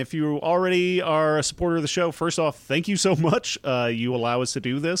before, and if you already are a supporter of the show, first off, thank you so much. You allow us to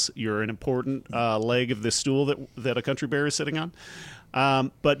do this. You're an important leg of this stool that a Country Bear is sitting on.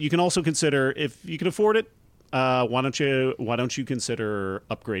 But you can also consider, if you can afford it, why don't you consider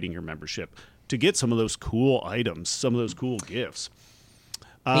upgrading your membership to get some of those cool items, some of those cool gifts.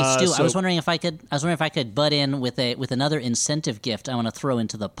 Hey Stu, I was wondering if I could butt in with another incentive gift I want to throw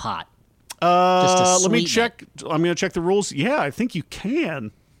into the pot. Let me check. I'm going to check the rules. Yeah, I think you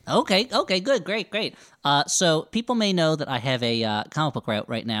can. Okay, good, great. So people may know that I have a comic book out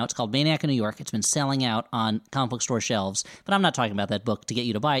right now. It's called Maniac in New York. It's been selling out on comic book store shelves, but I'm not talking about that book to get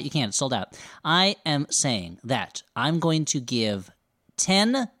you to buy it. You can't. It's sold out. I am saying that I'm going to give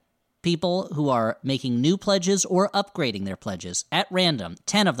 10 people who are making new pledges or upgrading their pledges at random.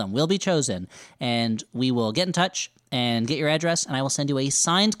 10 of them will be chosen, and we will get in touch and get your address, and I will send you a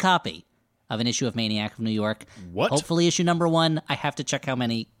signed copy of an issue of Maniac of New York. What? Hopefully issue number 1. I have to check how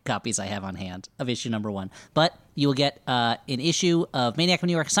many copies I have on hand of issue number 1. But you will get an issue of Maniac of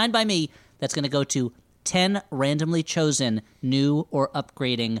New York signed by me that's going to go to 10 randomly chosen new or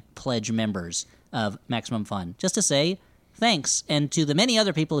upgrading pledge members of Maximum Fun. Just to say thanks. And to the many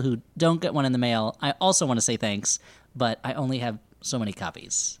other people who don't get one in the mail, I also want to say thanks, but I only have so many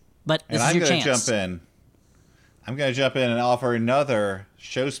copies. But this is your chance. I'm going to jump in and offer another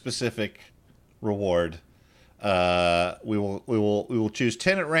show-specific reward. We will choose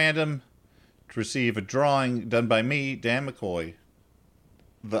 10 at random to receive a drawing done by me, Dan McCoy,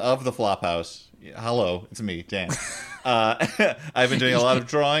 of the Flophouse. Hello, it's me, Dan. I've been doing a lot of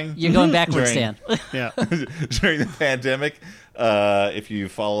drawing. You're going backwards, Dan. Yeah. During the pandemic. If you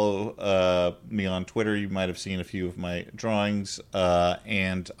follow me on Twitter, you might have seen a few of my drawings.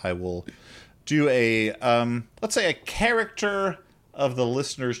 And I will do a, let's say, a character of the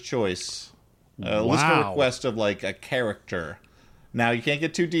listener's choice. Listener request of, like, a character. Now, you can't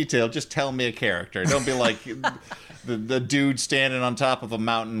get too detailed. Just tell me a character. Don't be like the dude standing on top of a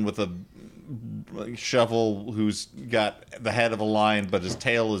mountain with a shovel who's got the head of a lion, but his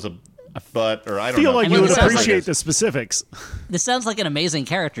tail is a butt, or I don't know. I feel like you would appreciate the specifics. This sounds like an amazing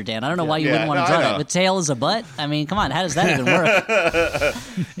character, Dan. I don't know why you wouldn't want to draw that. The tail is a butt? I mean, come on. How does that even work?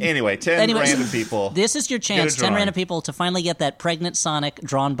 Anyway, 10 random people. This is your chance, 10 random people, to finally get that pregnant Sonic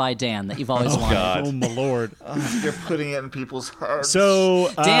drawn by Dan that you've always wanted. God. Oh, my Lord. You're putting it in people's hearts.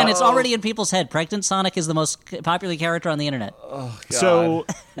 So, Dan, it's already in people's head. Pregnant Sonic is the most popular character on the internet. Oh, God. So,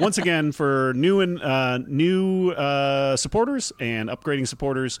 once again, for new supporters and upgrading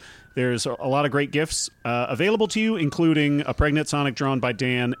supporters, there's a lot of great gifts available to you, including a pregnant Sonic drawn by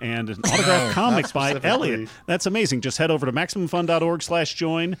Dan and an autographed comic by Elliot. That's amazing. Just head over to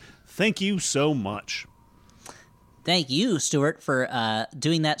MaximumFun.org/join. Thank you so much. Thank you, Stuart, for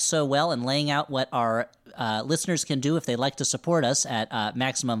doing that so well and laying out what our listeners can do if they'd like to support us at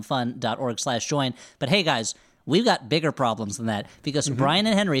MaximumFun.org/join. But hey, guys, we've got bigger problems than that because Brian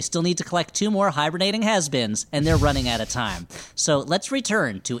and Henry still need to collect 2 more hibernating has-beens, and they're running out of time. So let's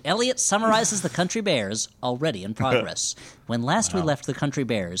return to Elliot Summarizes the Country Bears, already in progress. When last we left the Country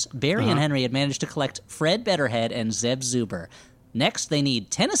Bears, Barry and Henry had managed to collect Fred Betterhead and Zeb Zuber. Next, they need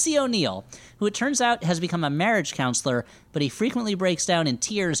Tennessee O'Neill, who it turns out has become a marriage counselor, but he frequently breaks down in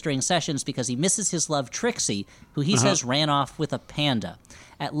tears during sessions because he misses his love Trixie, who he says ran off with a panda.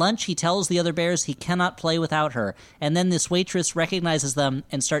 At lunch, he tells the other bears he cannot play without her, and then this waitress recognizes them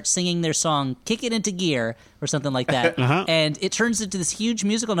and starts singing their song, Kick It Into Gear, or something like that. And it turns into this huge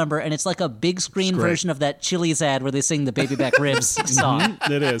musical number, and it's like a big screen version of that Chili's ad where they sing the Baby Back Ribs song.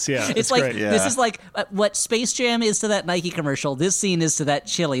 It is, yeah. It's like, this is like what Space Jam is to that Nike commercial. This scene is to that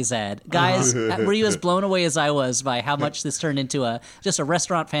Chili's ad. Guys, were you as blown away as I was by how much this turned into just a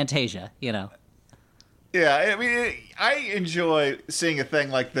restaurant Fantasia, you know? Yeah, I mean, I enjoy seeing a thing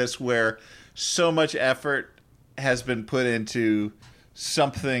like this where so much effort has been put into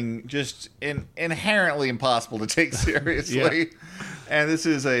something just inherently impossible to take seriously. And this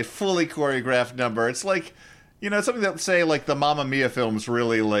is a fully choreographed number. It's like, you know, something that, say, like, the Mamma Mia films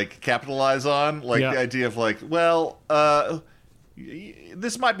really, like, capitalize on. Like, the idea of, like, well,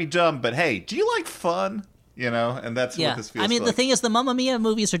 this might be dumb, but hey, do you like fun? You know, and that's what this feels like. I mean, the thing is, the Mamma Mia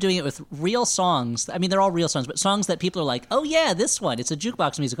movies are doing it with real songs. I mean, they're all real songs, but songs that people are like, oh, yeah, this one. It's a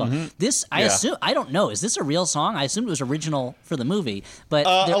jukebox musical. This, I assume, I don't know. Is this a real song? I assumed it was original for the movie. But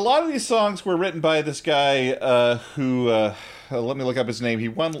a lot of these songs were written by this guy who, let me look up his name. He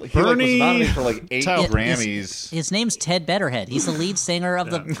was nominated for like 8 Grammys. His name's Ted Betterhead. He's the lead singer of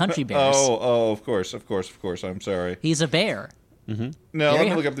the Country Bears. Of course. I'm sorry. He's a bear. No, let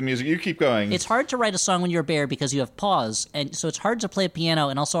me look up the music. You keep going. It's hard to write a song when you're a bear because you have pause, and so it's hard to play a piano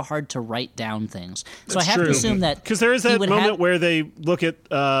and also hard to write down things. So I have to assume that because there is that moment where they look at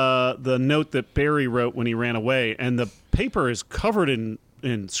the note that Barry wrote when he ran away, and the paper is covered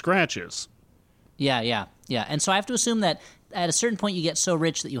in scratches. Yeah. And so I have to assume that at a certain point you get so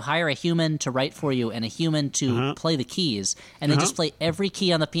rich that you hire a human to write for you and a human to play the keys, and they just play every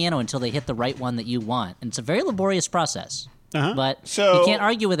key on the piano until they hit the right one that you want. And it's a very laborious process. But you can't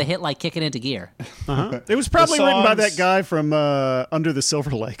argue with a hit like Kick It Into Gear. It was probably written by that guy from Under the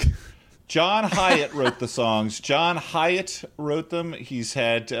Silver Lake. John Hyatt wrote the songs. John Hyatt wrote them. He's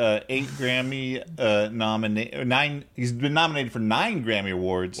had 8 Grammy He's been nominated for 9 Grammy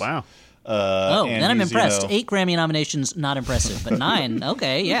Awards. Wow. Then I'm impressed. 8 Grammy nominations, not impressive, but 9,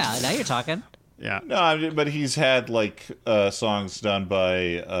 okay, yeah, now you're talking. Yeah. No, but he's had like songs done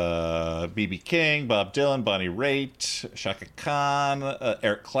by B.B. King, Bob Dylan, Bonnie Raitt, Shaka Khan,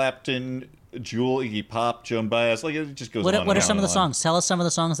 Eric Clapton, Jewel, Iggy Pop, Joan Baez. Like it just goes on. What are some of the songs? Tell us some of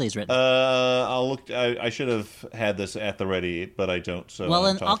the songs that he's written. I'll look. I should have had this at the ready, but I don't. So well,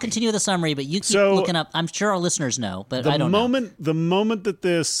 then I'll continue the summary, but you keep looking up. I'm sure our listeners know, but I don't know. The moment that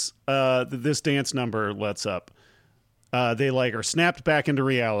this dance number lets up, they like are snapped back into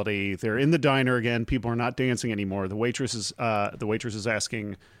reality. They're in the diner again. People are not dancing anymore. The waitress is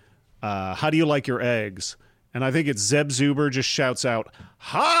asking, "How do you like your eggs?" And I think it's Zeb Zuber just shouts out,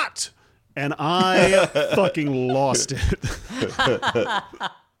 "Hot!" And I fucking lost it.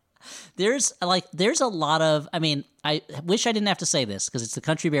 There's a lot of. I mean, I wish I didn't have to say this because it's the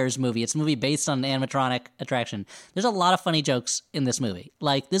Country Bears movie. It's a movie based on an animatronic attraction. There's a lot of funny jokes in this movie.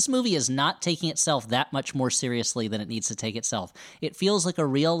 Like, this movie is not taking itself that much more seriously than it needs to take itself. It feels like a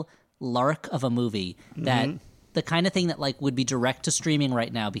real lark of a movie that the kind of thing that like would be direct to streaming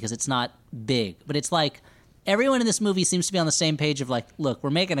right now because it's not big, but it's like. Everyone in this movie seems to be on the same page of like, look, we're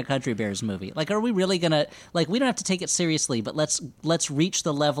making a Country Bears movie. Like, are we really gonna like? We don't have to take it seriously, but let's reach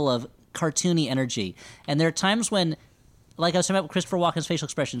the level of cartoony energy. And there are times when, like I was talking about with Christopher Walken's facial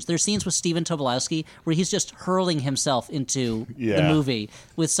expressions, there's scenes with Stephen Tobolowsky where he's just hurling himself into the movie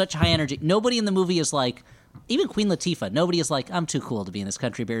with such high energy. Nobody in the movie is like. Even Queen Latifah, nobody is like, I'm too cool to be in this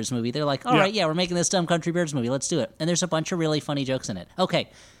Country Bears movie. They're like, all right, we're making this dumb Country Bears movie. Let's do it. And there's a bunch of really funny jokes in it.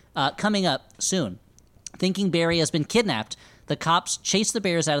 Okay, coming up soon. Thinking Barry has been kidnapped, the cops chase the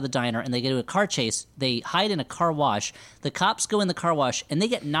bears out of the diner and they get into a car chase. They hide in a car wash. The cops go in the car wash and they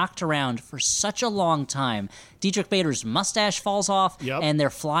get knocked around for such a long time. Diedrich Bader's mustache falls off and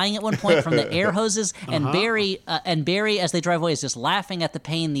they're flying at one point from the air hoses. And Barry, as they drive away, is just laughing at the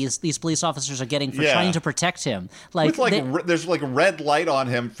pain these police officers are getting for trying to protect him. Like, there's like red light on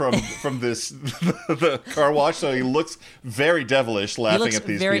him from this the car wash, so he looks very devilish laughing at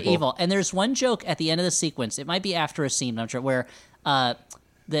these very people. Evil. And there's one joke at the end of the sequence. It might be after a scene, I'm not sure, where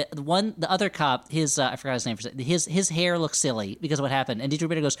the other cop, I forgot his name for a second, his hair looks silly because of what happened, and Diedrich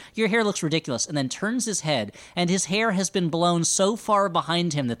Bader goes, "Your hair looks ridiculous," and then turns his head, and his hair has been blown so far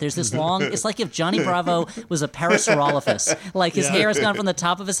behind him that there's this long. It's like if Johnny Bravo was a Parasaurolophus, like his hair has gone from the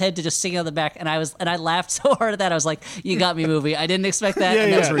top of his head to just sticking out the back, and I laughed so hard at that. I was like, "You got me, movie. I didn't expect that,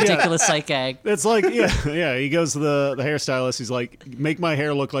 and that was a ridiculous sight gag." It's like, he goes to the hairstylist. He's like, "Make my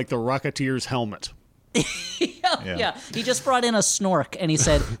hair look like the Rocketeer's helmet." Yeah. He just brought in a snork and he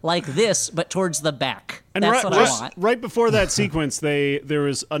said, like this, but towards the back. And that's what I want. Right before that sequence, there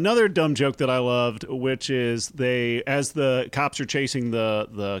was another dumb joke that I loved, which is as the cops are chasing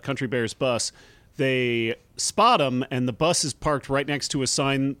the Country Bears bus, they spot them, and the bus is parked right next to a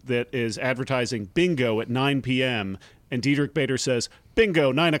sign that is advertising bingo at 9 p.m. And Diedrich Bader says,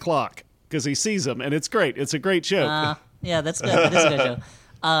 "Bingo, 9 o'clock," because he sees them, and it's great. It's a great joke. Yeah, that's good. That is a good joke.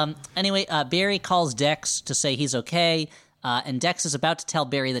 Anyway, Barry calls Dex to say he's okay, and Dex is about to tell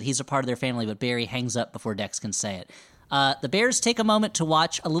Barry that he's a part of their family, but Barry hangs up before Dex can say it. The Bears take a moment to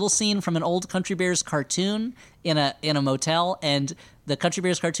watch a little scene from an old Country Bears cartoon in a motel, and the Country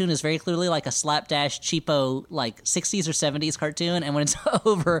Bears cartoon is very clearly like a slapdash, cheapo, like 60s or 70s cartoon, and when it's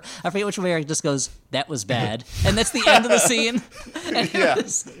over, I forget which way Eric just goes, "That was bad," and that's the end of the scene. And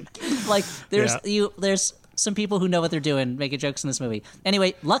there's some people who know what they're doing making jokes in this movie.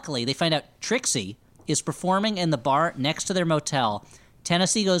 Anyway, luckily, they find out Trixie is performing in the bar next to their motel.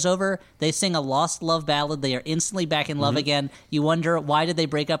 Tennessee goes over. They sing a lost love ballad. They are instantly back in love again. You wonder, why did they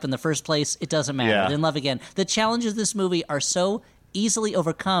break up in the first place? It doesn't matter. They're in love again. The challenges of this movie are so easily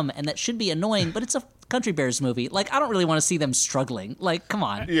overcome, and that should be annoying, but it's a Country Bears movie. Like, I don't really want to see them struggling. Like, come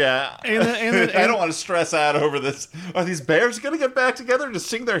on. Yeah. And I don't want to stress out over this. Are these bears going to get back together to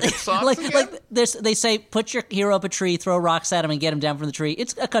sing their hit songs again? They say, put your hero up a tree, throw rocks at him, and get him down from the tree.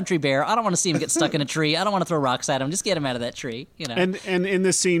 It's a country bear. I don't want to see him get stuck in a tree. I don't want to throw rocks at him. Just get him out of that tree. You know. And in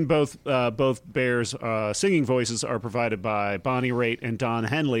this scene, both bears' singing voices are provided by Bonnie Raitt and Don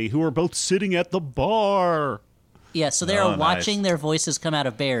Henley, who are both sitting at the bar. Yeah, so they are watching their voices come out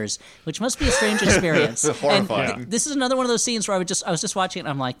of bears, which must be a strange experience. Horrifying. This is another one of those scenes where I was just watching it and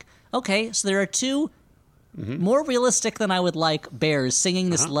I'm like, okay, so there are two more realistic than I would like bears singing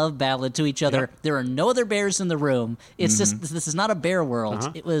this love ballad to each other. Yep. There are no other bears in the room. It's just, this is not a bear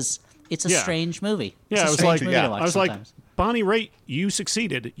world. It's a strange movie. Yeah, it's a strange movie to watch sometimes. Bonnie Raitt, you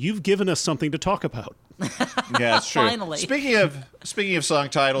succeeded. You've given us something to talk about. Yeah, it's true. Finally. Speaking of song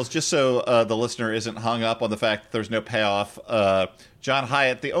titles, just so the listener isn't hung up on the fact that there's no payoff, John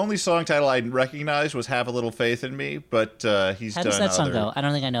Hyatt, the only song title I recognized was "Have a Little Faith in Me," but he's How done does that song other go? I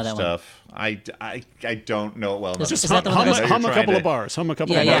don't think I know that one. stuff. I don't know it well enough. Is that the one that goes- Hum a couple of bars. Hum a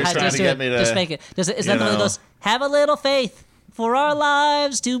couple Yeah, of yeah. bars. trying Just to do get it. me to, Just make it. Is that the one that know. goes? Have a little faith for our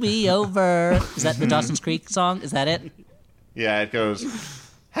lives to be over. Is that the Dawson's Creek song? Is that it? Yeah, it goes,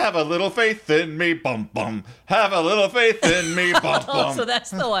 "Have a little faith in me, bum bum. Have a little faith in me, bum Oh, bum." so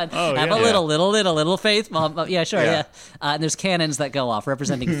that's the one. Oh, Have yeah. a little faith. Yeah, sure. Yeah. Yeah. And there's cannons that go off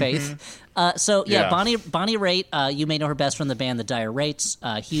representing faith. Yeah. Bonnie Raitt. You may know her best from the band The Dire Rates.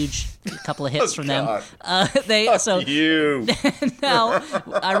 Huge couple of hits from them. God. You. Now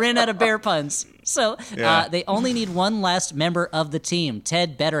I ran out of bear puns. So Yeah. they only need one last member of the team,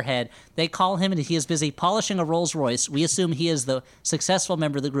 Ted Betterhead. They call him, and he is busy polishing a Rolls Royce. We assume he is the successful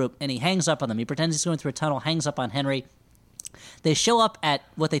member of the group, and he hangs up on them. He pretends he's going through a tunnel, hangs up on Henry. They show up at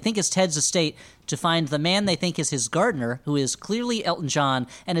what they think is Ted's estate to find the man they think is his gardener, who is clearly Elton John.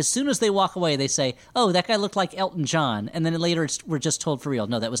 And as soon as they walk away, they say, "Oh, that guy looked like Elton John." And then later we're just told for real,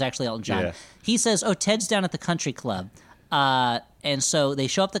 no, that was actually Elton John. Yeah. He says, "Oh, Ted's down at the country club." And so they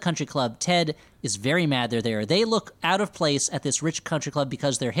show up at the country club. Ted is very mad they're there. They look out of place at this rich country club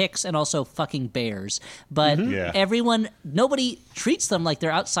because they're hicks and also fucking bears. But Yeah. nobody treats them like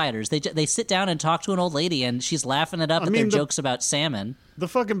they're outsiders. They sit down and talk to an old lady, and she's laughing it up at their jokes about salmon. The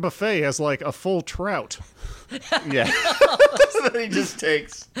fucking buffet has like a full trout. Yeah. So then he just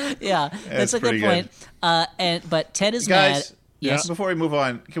takes. Yeah, that's a good pretty point. But Ted is Guys, mad. Yes. before we move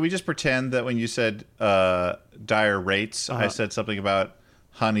on, can we just pretend that when you said Dire Rates, I said something about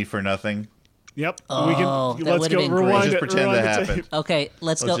honey for nothing? Yep. Oh, that let's would've go been great. rewind Just it. pretend rewind that the tape. happened. Okay,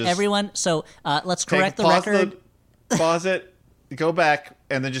 let's go, just everyone. So let's correct the pause record. pause it, go back,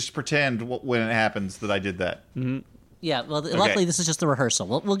 and then just pretend when it happens that I did that. Yeah. Well, luckily this is just the rehearsal.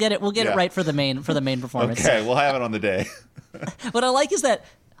 We'll get it. We'll get it Yeah. right for the main performance. Okay, we'll have it on the day. What I like is that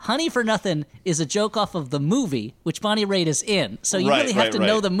Honey for Nothing is a joke off of the movie, which Bonnie Raitt is in. So you really have to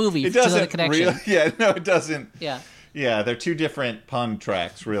know the movie It to know the doesn't connection. really. Yeah, no, it doesn't. Yeah. Yeah, they're two different pun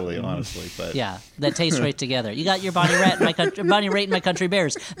tracks, really, honestly. But Yeah, that taste right together. You got your Bonnie Raitt and My Country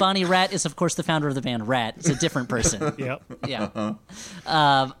Bears. Bonnie Raitt is, of course, the founder of the band Rat. It's a different person. Yep. Yeah.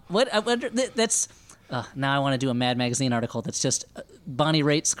 What I wonder, that's now I want to do a Mad Magazine article that's just Bonnie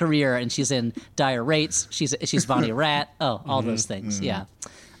Raitt's career, and she's in Dire Rates. She's Bonnie Rat. Oh, all those things. Yeah.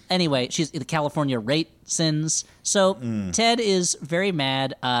 Anyway, she's the California Raitsins. So Ted is very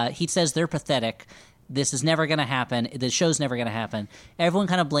mad. He says they're pathetic. This is never going to happen. The show's never going to happen. Everyone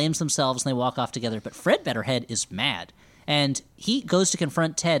kind of blames themselves and they walk off together. But Fred Betterhead is mad. And he goes to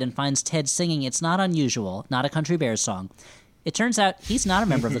confront Ted and finds Ted singing It's Not Unusual, not a Country Bears song. It turns out he's not a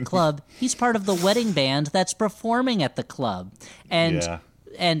member of the club. He's part of the wedding band that's performing at the club. And Yeah.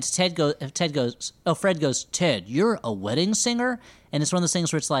 and Fred goes, "Ted, you're a wedding singer?" And it's one of those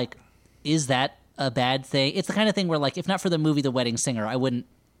things where it's like, is that a bad thing? It's the kind of thing where, like, if not for the movie The Wedding Singer, I wouldn't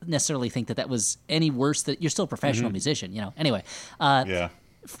necessarily think that was any worse. That you're still a professional musician, you know. Anyway, yeah.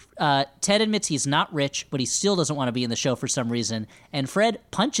 Ted admits he's not rich, but he still doesn't want to be in the show for some reason. And Fred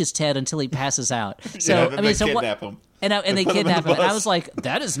punches Ted until he passes out. So Yeah, then I mean, they kidnap him. And they put him in kidnap the him. And I bus. was like,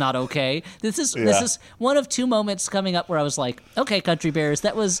 that is not okay. This is Yeah. one of two moments coming up where I was like, okay, Country Bears,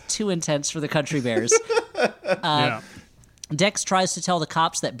 that was too intense for the Country Bears. Yeah. Dex tries to tell the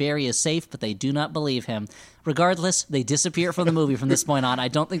cops that Barry is safe, but they do not believe him. Regardless, they disappear from the movie from this point on. I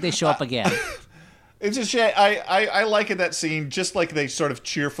don't think they show up again. It's a shame. I like in that scene, just like they sort of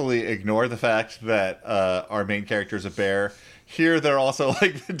cheerfully ignore the fact that our main character is a bear. Here, they're also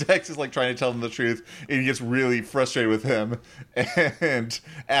like, Dex is like trying to tell them the truth, and he gets really frustrated with him. And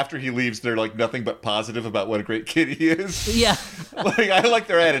after he leaves, they're like nothing but positive about what a great kid he is. Yeah. Like, I like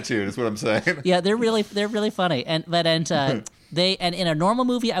their attitude, is what I'm saying. Yeah, they're really funny. And in a normal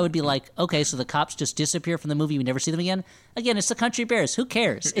movie, I would be like, okay, so the cops just disappear from the movie, we never see them again. Again, it's the Country Bears. Who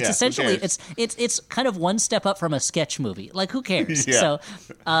cares? It's Yeah, who essentially cares? it's kind of one step up from a sketch movie. Like, who cares? Yeah.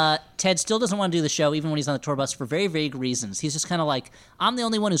 So Ted still doesn't want to do the show, even when he's on the tour bus, for very vague reasons. He's just kind of like, I'm the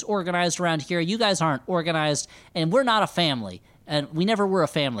only one who's organized around here. You guys aren't organized, and we're not a family. And we never were a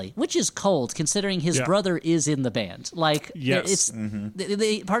family, which is cold considering his Yeah. brother is in the band. Like, Yes. it's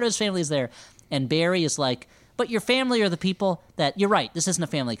the part of his family is there. And Barry is like, but your family are the people that, you're right, this isn't a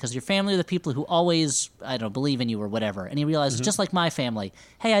family, because your family are the people who always, I don't know, believe in you or whatever. And he realizes, just like my family,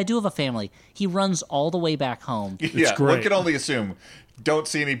 hey, I do have a family. He runs all the way back home. Yeah, great. one can only assume. Don't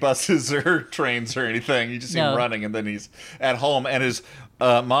see any buses or trains or anything. You just see him running, and then he's at home. And his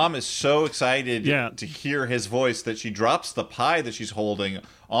mom is so excited to hear his voice that she drops the pie that she's holding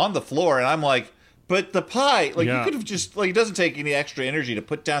on the floor. And I'm like, but the pie, like you could have just like, it doesn't take any extra energy to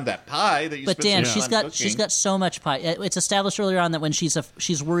put down that pie that you. But Dan, she's got cooking. so much pie. It's established earlier on that when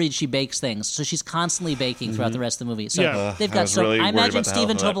she's worried, she bakes things, so she's constantly baking throughout the rest of the movie. So they've got really I imagine about the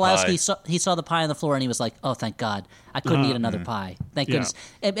Stephen health of that Tobolowsky he saw the pie on the floor and he was like, "Oh, thank God, I couldn't eat another pie. Thank goodness."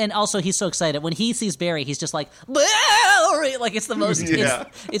 And also, he's so excited when he sees Barry. He's just like, "Barry!" Like it's the most.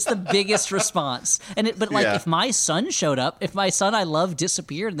 It's the biggest response. But if my son showed up, if my son I love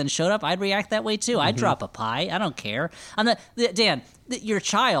disappeared and then showed up, I'd react that way too. I'd drop a pie. I don't care. I'm not Dan. Your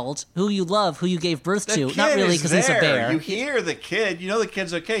child, who you love, who you gave birth to, not really because he's a bear. You hear the kid. You know the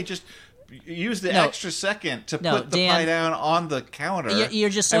kid's okay. Just use the extra second to put the Dan, pie down on the counter. You're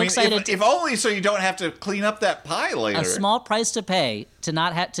just so excited. If only so you don't have to clean up that pie later. A small price to pay to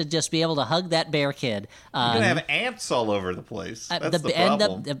not have to just be able to hug that bear kid. You're going to have ants all over the place. That's the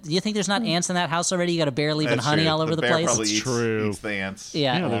problem. You think there's not ants in that house already? You got a bear leaving honey all over the place? Probably It's true. Eats the ants.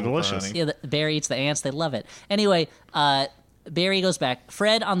 Yeah, they're delicious. Yeah, the bear eats the ants. They love it. Anyway, Barry goes back.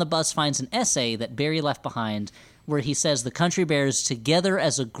 Fred on the bus finds an essay that Barry left behind where he says the Country Bears together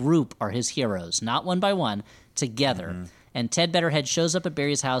as a group are his heroes, not one by one, together. And Ted Betterhead shows up at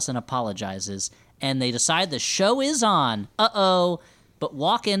Barry's house and apologizes, and they decide the show is on. Uh-oh. But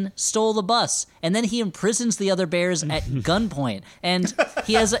Walken stole the bus, and then he imprisons the other bears at gunpoint. And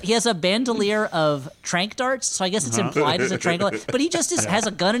he has a bandolier of trank darts, so I guess it's implied as a tranquilizer. But he just has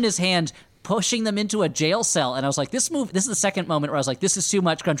a gun in his hand, pushing them into a jail cell. And I was like, this is the second moment where I was like, this is too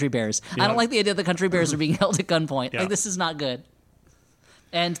much Country Bears. I don't like the idea that Country Bears are being held at gunpoint. Like, this is not good.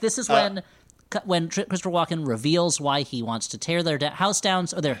 And this is when Christopher Walken reveals why he wants to tear their house down,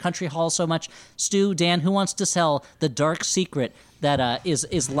 or their country hall so much. Stu, Dan, who wants to sell the dark secret that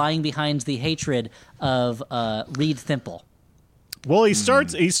is lying behind the hatred of Reed Thimple? Well, he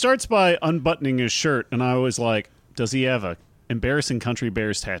starts by unbuttoning his shirt, and I was like, does he have a embarrassing Country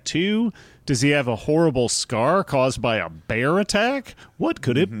Bears tattoo? Does he have a horrible scar caused by a bear attack? What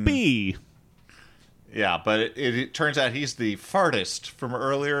could it be? Yeah, but it turns out he's the fartist from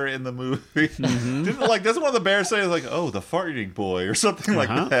earlier in the movie. Doesn't one of the bears say like, "Oh, the farting boy" or something like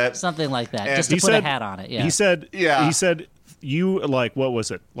that? Something like that, And just to put a hat on it. Yeah, He said, you, like, what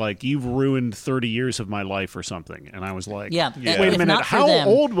was it? Like, you've ruined 30 years of my life or something. And I was like, Yeah. wait a minute, how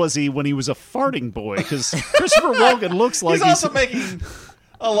old was he when he was a farting boy? Because Christopher Walken looks like he's also making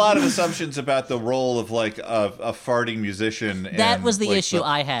a lot of assumptions about the role of like a farting musician. That was the issue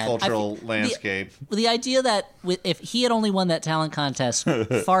I had. Cultural landscape. The idea that if he had only won that talent contest,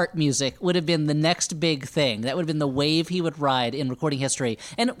 fart music would have been the next big thing. That would have been the wave he would ride in recording history.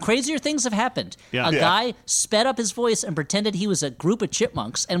 And crazier things have happened. Yeah. A guy sped up his voice and pretended he was a group of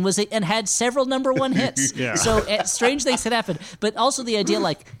chipmunks and had several #1 hits. Yeah. So strange things had happened. But also the idea,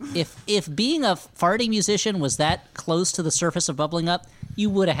 like, if being a farting musician was that close to the surface of bubbling up, you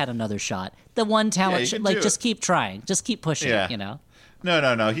would have had another shot. The one talent, just keep trying, just keep pushing. You know.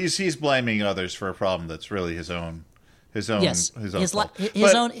 No. He's blaming others for a problem that's really his own. Yes,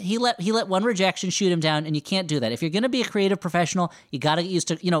 his own. He let one rejection shoot him down, and you can't do that. If you're going to be a creative professional, you got to get used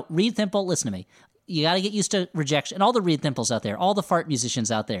to. Reed Thimple. Listen to me. You got to get used to rejection, and all the Reed Thimples out there, all the fart musicians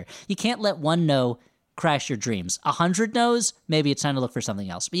out there. You can't let one no crash your dreams. 100 no's, maybe it's time to look for something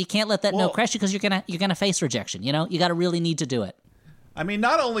else. But you can't let that no crash you because you're gonna face rejection. You got to really need to do it. I mean,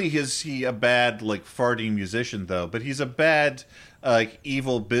 not only is he a bad, like, farting musician, though, but he's a bad,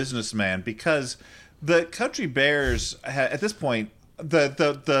 evil businessman, because the Country Bears, at this point,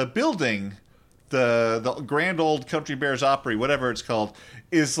 the building, the Grand Old Country Bears Opry, whatever it's called,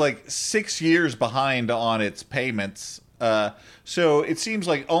 is, like, 6 years behind on its payments. So it seems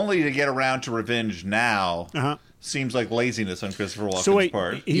like only to get around to revenge now seems like laziness on Christopher Walken's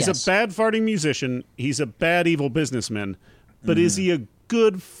part. He's a bad farting musician. He's a bad evil businessman. But is he a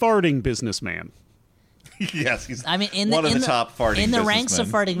good farting businessman? Yes, he's one of the top farting in the businessmen. ranks of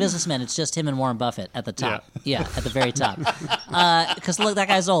farting businessmen. It's just him and Warren Buffett at the top. Yeah, at the very top. Because look, that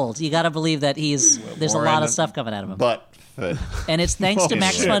guy's old. You got to believe that there's a lot of stuff coming out of him. Buttfoot. And it's thanks to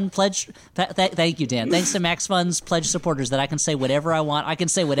Max Fund Pledge. Thank you, Dan. Thanks to Max Fund's Pledge supporters that I can say whatever I want. I can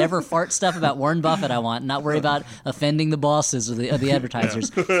say whatever fart stuff about Warren Buffett I want, and not worry about offending the bosses or the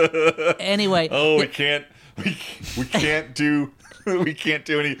advertisers. Anyway, we can't do We can't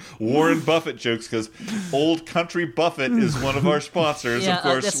do any Warren Buffett jokes because Old Country Buffett is one of our sponsors. Yeah, of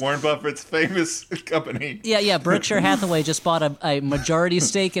course, Warren Buffett's famous company. Yeah. Berkshire Hathaway just bought a majority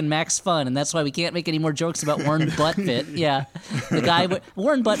stake in Max Fun, and that's why we can't make any more jokes about Warren Buffett. Yeah, the guy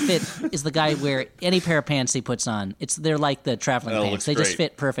Warren Buffett is the guy where any pair of pants he puts on, they're like the traveling pants. They just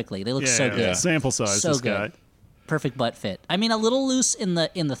fit perfectly. They look so good. Yeah. Sample size. So this good. guy. Perfect butt fit. I mean, a little loose in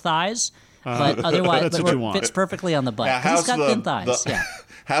the thighs, but otherwise That's what you want. fits perfectly on the butt. Now, 'Cause he's got thin thighs. Yeah.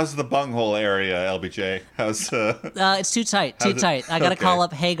 How's the bunghole area, LBJ? How's It's too tight. Too tight. I got to call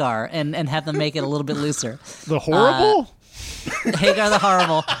up Hagar and have them make it a little bit looser. The horrible. Hagar the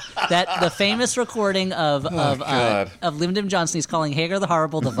Horrible, the famous recording of Lyndon Johnson. He's calling Hagar the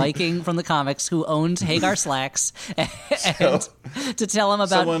Horrible the Viking from the comics who owned Hagar slacks, and to tell him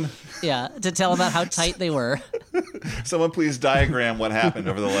about how tight they were. Someone please diagram what happened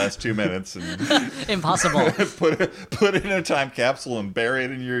over the last 2 minutes and Impossible. put it in a time capsule and bury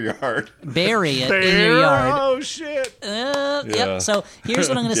it in your yard. Bury it in your yard. Oh shit! Yep. So here's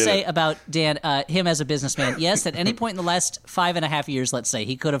what I'm going to say about Dan, him as a businessman. Yes, at any point in the last 5.5 years, let's say,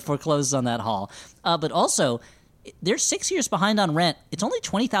 he could have foreclosed on that haul. But also, they're 6 years behind on rent. It's only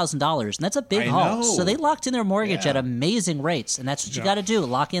 $20,000, and that's a big haul. know. So they locked in their mortgage at amazing rates, and that's what you got to do.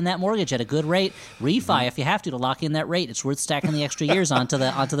 Lock in that mortgage at a good rate. Refi if you have to lock in that rate. It's worth stacking the extra years onto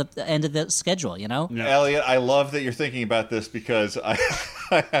the end of the schedule. You know. Yeah. Elliot, I love that you're thinking about this because I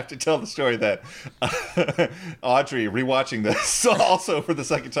have to tell the story that Audrey, rewatching this also for the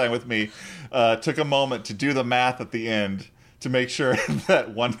second time with me, took a moment to do the math at the end to make sure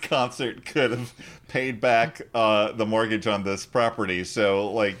that one concert could have paid back the mortgage on this property.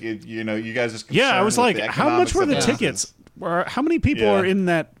 So, like, you guys just Yeah, I was like, how much were the business. tickets? Or how many people are in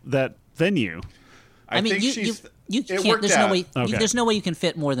that venue? I mean, think you it can't. worked There's out. no way. Okay. There's no way you can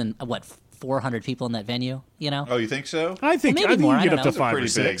fit more than 400 people in that venue. You know. Oh, you think so? I think Well, maybe you more, can I get don't up know. to 5 or Pretty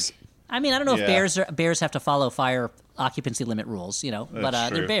 6. big. I mean, I don't know Yeah. if bears have to follow fire occupancy limit rules, but That's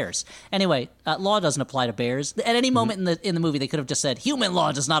they're true. bears. Anyway, law doesn't apply to bears. At any moment in the movie, they could have just said, human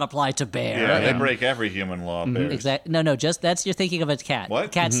law does not apply to bear. Yeah, they break every human law. Bears. Exactly. No, just you're thinking of a cat.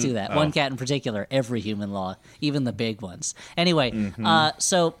 What? Cats do that. One cat in particular, every human law, even the big ones. Anyway,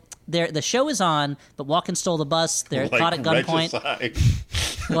 so the show is on, but Walken stole the bus. They're Like caught at gunpoint. regicide.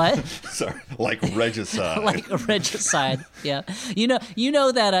 What? Sorry, like regicide. Like a regicide. Yeah. You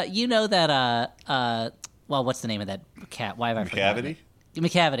know that well, what's the name of that cat? Why have I forgotten? Cavity?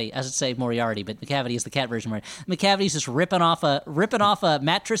 McCavity. I should say Moriarty, but McCavity is the cat version. McCavity's just ripping off a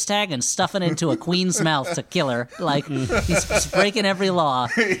mattress tag and stuffing it into a queen's mouth to kill her. Like he's breaking every law.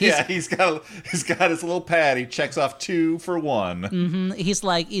 He's got his little pad. He checks off 2 for 1.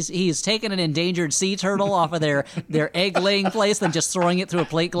 He's taking an endangered sea turtle off of their egg laying place, then just throwing it through a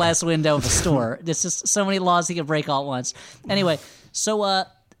plate glass window of a store. There's just so many laws he can break all at once. Anyway, so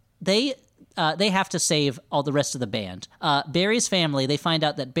they have to save all the rest of the band. Barry's family, they find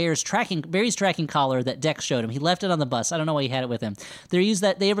out that Barry's tracking collar that Dex showed him, he left it on the bus. I don't know why he had it with him. They use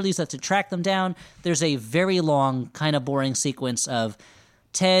that to track them down. There's a very long, kind of boring sequence of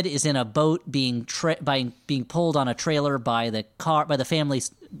Ted is in a boat being pulled on a trailer by the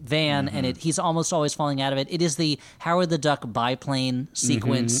family's van, and he's almost always falling out of it. It is the Howard the Duck biplane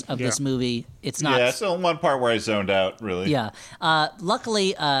sequence of this movie. It's not. Yeah, so one part where I zoned out, really. Yeah.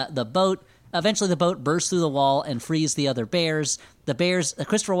 Luckily, eventually the boat bursts through the wall and frees the other bears. The bears,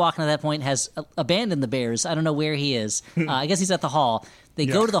 Christopher Walken at that point has abandoned the bears. I don't know where he is. I guess he's at the hall. They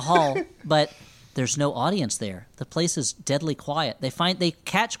go to the hall, but there's no audience there. The place is deadly quiet. They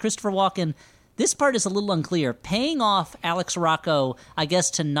catch Christopher Walken. This part is a little unclear. Paying off Alex Rocco, I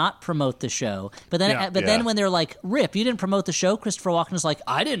guess, to not promote the show. But then when they're like, Rip, you didn't promote the show, Christopher Walken is like,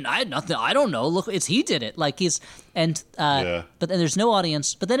 I didn't. I had nothing. I don't know. Look, he did it. Like but then there's no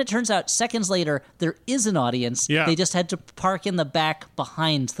audience. But then it turns out seconds later there is an audience. Yeah. They just had to park in the back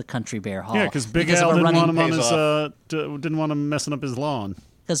behind the Country Bear Hall. Yeah, because Big of Al a didn't running- want him didn't want him messing up his lawn.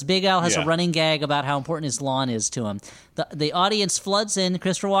 Because Big Al has a Yeah. running gag about how important his lawn is to him. The audience floods in.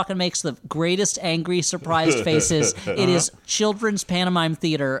 Christopher Walken makes the greatest angry, surprised faces. It is children's pantomime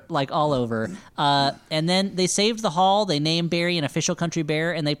theater, like all over. And then they saved the hall. They name Barry an official country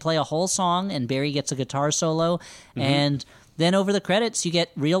bear, and they play a whole song, and Barry gets a guitar solo. And then over the credits, you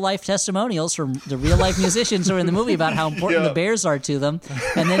get real-life testimonials from the real-life musicians who are in the movie about how important the bears are to them.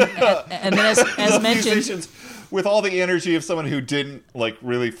 And then as mentioned... Musicians with all the energy of someone who didn't like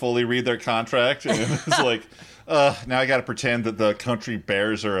really fully read their contract, and it's like, now I got to pretend that the Country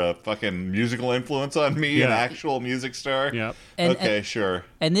Bears are a fucking musical influence on me, an actual music star. Yep. Okay, sure.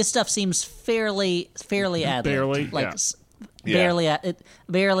 And this stuff seems fairly ad-libbed. Barely, like yeah.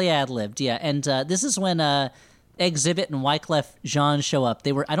 barely ad-libbed. Yeah, and this is when. Exhibit and Wyclef Jean show up,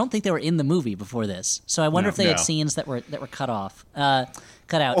 I don't think they were in the movie before this. So I wonder if they had scenes that were cut off,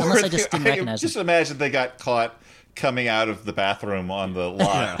 cut out, unless I just didn't recognize them. Just imagine they got caught coming out of the bathroom on the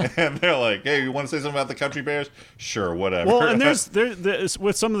lot, and they're like, "Hey, you want to say something about the Country Bears? Sure, whatever." Well, and there's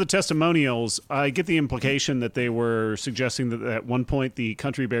with some of the testimonials, I get the implication that they were suggesting that at one point the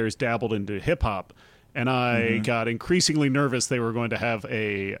Country Bears dabbled into hip hop, and I got increasingly nervous they were going to have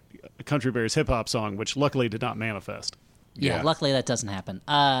a Country Bears hip hop song, which luckily did not manifest. Yeah, luckily that doesn't happen.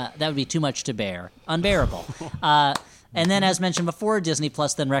 That would be too much to bear, unbearable. And then, as mentioned before, Disney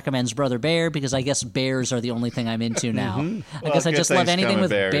Plus then recommends Brother Bear because I guess bears are the only thing I'm into now. I guess I just love anything with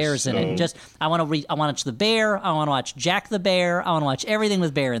bears in it. Just I want to watch the bear. I want to watch Jack the Bear. I want to watch everything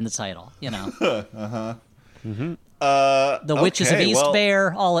with bear in the title. You know. The Witches of East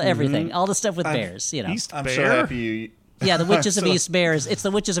Bear. Everything. All the stuff with bears. You know. I'm so happy you. Yeah, the Witches of East Bears. It's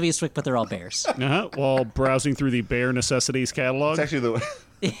the Witches of Eastwick, but they're all bears. While browsing through the Bear Necessities catalog.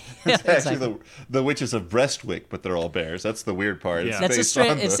 It's actually the Witches of Breastwick, but they're all bears. That's the weird part. Yeah. That's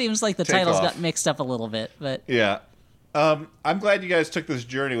it seems like the titles got mixed up a little bit, but yeah. I'm glad you guys took this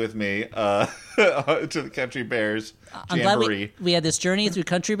journey with me to the Country Bears I'm Jamboree. glad we had this journey through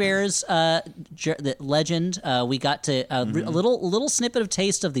Country Bears the legend. We got to a little snippet of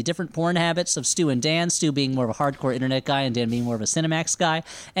taste of the different porn habits of Stu and Dan. Stu being more of a hardcore internet guy, and Dan being more of a Cinemax guy.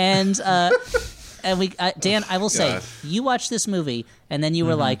 And Dan, I will say, you watched this movie, and then you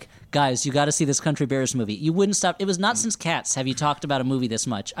were like, guys, you got to see this Country Bears movie. You wouldn't stop. It was not since Cats have you talked about a movie this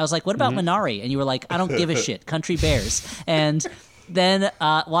much. I was like, what about Minari? And you were like, I don't give a shit. Country Bears. And then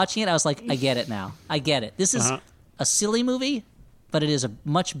watching it, I was like, I get it now. I get it. This is a silly movie, but it is a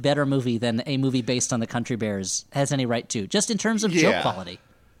much better movie than a movie based on the Country Bears has any right to, just in terms of joke quality.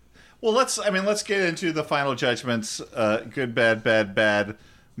 Well, let's get into the final judgments. Good, bad, bad, bad.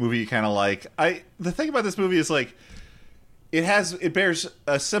 Movie you kind of like. The thing about this movie is like it bears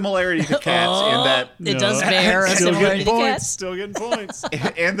a similarity to Cats in that it does bear a similarity to Cats. Still getting points.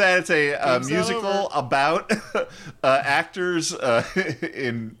 And that it's a musical about actors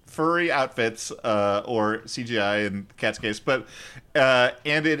in furry outfits or CGI in Cat's case, but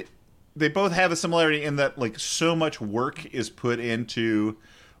they both have a similarity in that like so much work is put into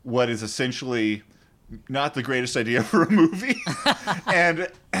what is essentially not the greatest idea for a movie. and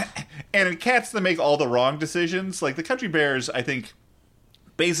in Cats, they make all the wrong decisions. Like the Country Bears, I think,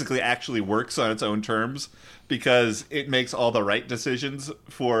 basically actually works on its own terms because it makes all the right decisions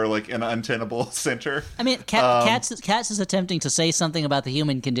for like an untenable center. I mean, Cats is attempting to say something about the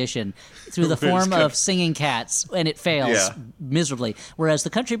human condition through the form of singing cats, and it fails miserably. Whereas the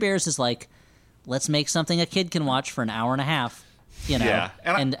Country Bears is like, let's make something a kid can watch for an hour and a half, you know,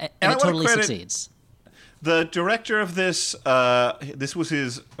 and it totally succeeds. The director of this was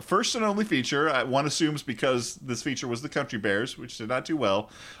his first and only feature. One assumes because this feature was the Country Bears, which did not do well.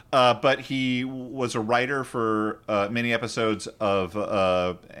 But he was a writer for many episodes of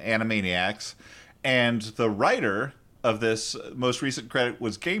Animaniacs. And the writer of this most recent credit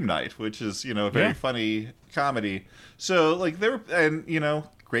was Game Night, which is, a very funny comedy. So, like,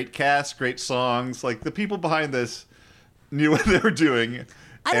 great cast, great songs. Like, the people behind this knew what they were doing.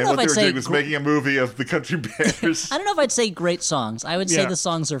 I don't know if I'd say doing was making a movie of the Country Bears. I don't know if I'd say great songs. I would say the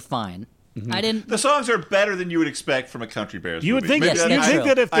songs are fine. The songs are better than you would expect from a Country Bears movie. You would think, Yes, you'd think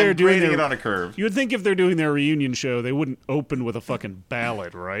that if they're doing it on a curve. You would think if they're doing their reunion show, they wouldn't open with a fucking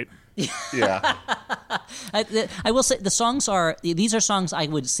ballad, right? Yeah. I will say these are songs I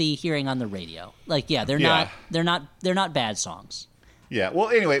would see hearing on the radio. Like, they're not bad songs. Yeah. Well,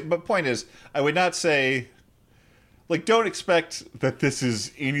 anyway, but point is, I would not say. Like, don't expect that this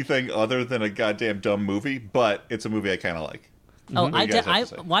is anything other than a goddamn dumb movie, but it's a movie I kind of like. Oh,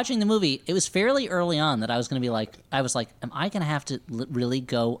 watching the movie, it was fairly early on that I was going to be like, am I going to have to really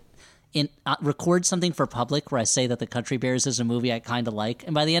go in record something for public where I say that the Country Bears is a movie I kind of like?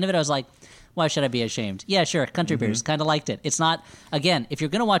 And by the end of it, I was like, why should I be ashamed? Yeah, sure, Country Bears, kind of liked it. It's not, again, if you're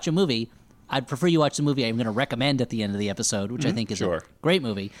going to watch a movie, I'd prefer you watch the movie I'm going to recommend at the end of the episode, which I think is a great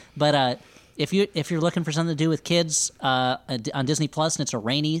movie. But if you're looking for something to do with kids on Disney Plus and it's a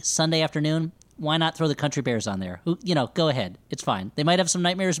rainy Sunday afternoon, why not throw the Country Bears on there? Go ahead. It's fine. They might have some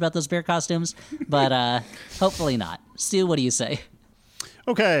nightmares about those bear costumes, but hopefully not. Stu, what do you say?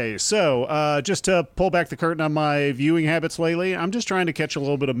 Okay, so just to pull back the curtain on my viewing habits lately, I'm just trying to catch a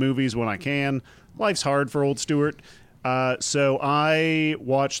little bit of movies when I can. Life's hard for old Stuart. So I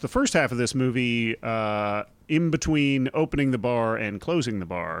watched the first half of this movie in between opening the bar and closing the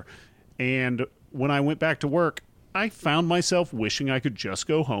bar. And when I went back to work, I found myself wishing I could just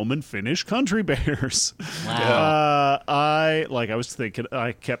go home and finish Country Bears. Wow.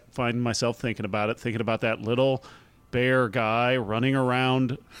 I kept finding myself thinking about that little bear guy running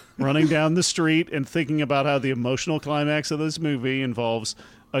down the street, and thinking about how the emotional climax of this movie involves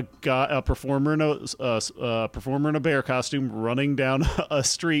a performer in a bear costume running down a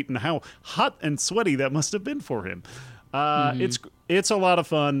street, and how hot and sweaty that must have been for him. It's a lot of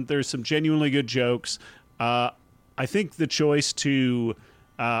fun. There's some genuinely good jokes. I think the choice to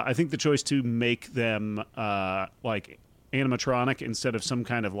make them like animatronic instead of some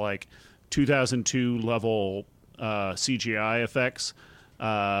kind of like 2002 level CGI effects,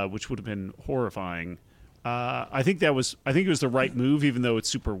 which would have been horrifying. I think it was the right move, even though it's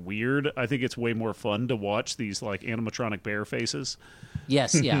super weird. I think it's way more fun to watch these like animatronic bear faces.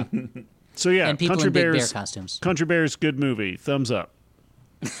 Yes, yeah. So yeah, And people Country in big bear Bears, costumes. Country Bears, good movie. Thumbs up.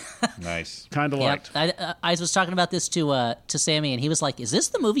 Nice. Kind of liked. I was talking about this to Sammy, and he was like, "Is this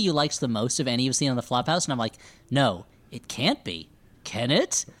the movie you liked the most of any you've seen on the Flophouse?" And I'm like, "No, it can't be. Can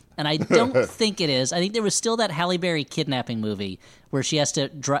it?" And I don't think it is. I think there was still that Halle Berry kidnapping movie where she has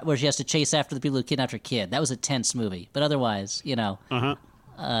to chase after the people who kidnapped her kid. That was a tense movie, but otherwise,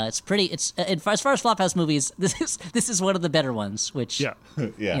 it's pretty. It's as far as Flophouse movies, this is one of the better ones, which is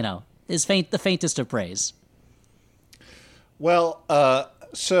the faintest of praise. Well,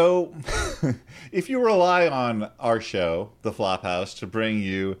 so if you rely on our show, The Flophouse, to bring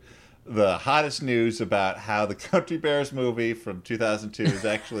you the hottest news about how the Country Bears movie from 2002 is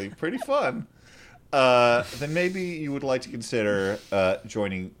actually pretty fun, then maybe you would like to consider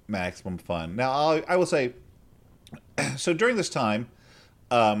joining Maximum Fun. Now, I will say, so during this time,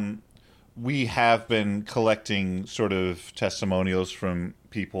 we have been collecting sort of testimonials from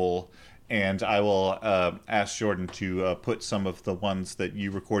people, and I will ask Jordan to put some of the ones that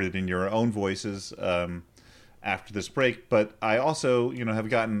you recorded in your own voices after this break. But I also, have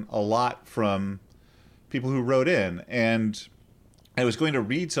gotten a lot from people who wrote in, and I was going to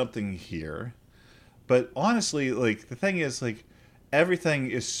read something here. But honestly, like, the thing is, like,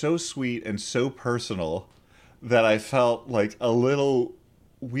 everything is so sweet and so personal that I felt like a little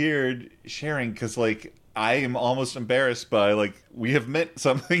weird sharing, because, like, I am almost embarrassed by, like, we have meant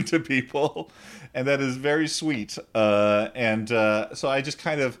something to people, and that is very sweet. So I just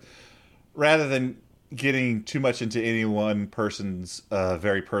kind of, rather than getting too much into any one person's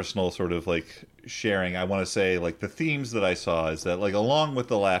very personal sort of, like, sharing, I want to say, like, the themes that I saw is that, like, along with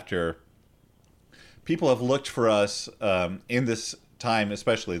the laughter, people have looked for us in this time,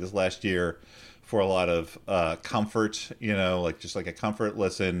 especially this last year, for a lot of comfort, like just like a comfort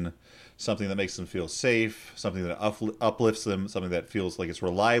listen, something that makes them feel safe, something that uplifts them, something that feels like it's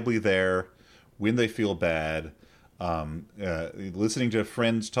reliably there when they feel bad. Listening to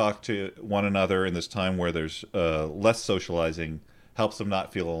friends talk to one another in this time where there's less socializing helps them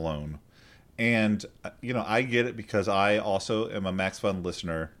not feel alone. And, I get it, because I also am a Max Fun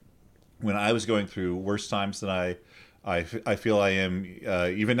listener. When I was going through worse times than I feel I am,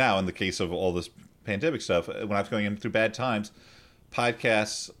 even now in the case of all this pandemic stuff, when I was going in through bad times,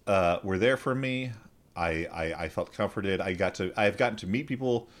 podcasts were there for me. I felt comforted. I've gotten to meet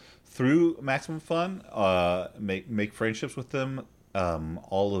people through Maximum Fun, make friendships with them.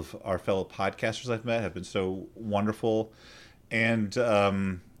 All of our fellow podcasters I've met have been so wonderful. And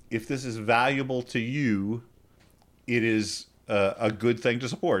if this is valuable to you, it is a good thing to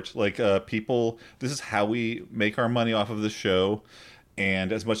support. Like, people, this is how we make our money off of this show.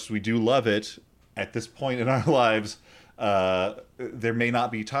 And as much as we do love it, at this point in our lives, there may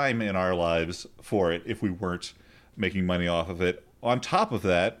not be time in our lives for it if we weren't making money off of it. On top of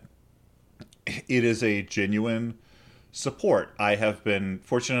that, it is a genuine support. I have been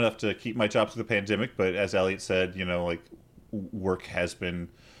fortunate enough to keep my job through the pandemic, but as Elliot said, like, work has been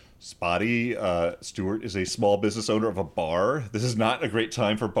spotty. Stuart is a small business owner of a bar. This is not a great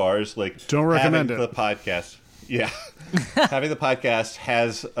time for bars. Like, don't recommend having the podcast. Yeah. Having the podcast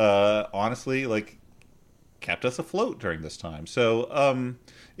has honestly, like, kept us afloat during this time. So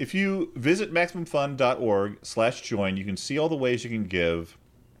if you visit MaximumFun.org/join, you can see all the ways you can give.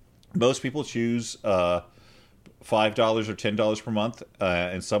 Most people choose $5 or $10 per month,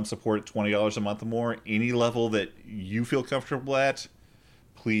 and some support $20 a month or more. Any level that you feel comfortable at,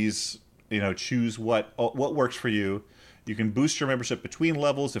 please, choose what works for you. You can boost your membership between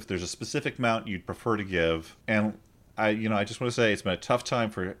levels if there's a specific amount you'd prefer to give. And I just want to say it's been a tough time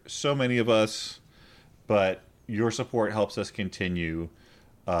for so many of us, but your support helps us continue.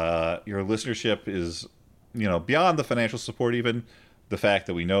 Your listenership is, beyond the financial support, even the fact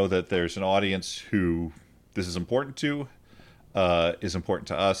that we know that there's an audience who this is important to. is important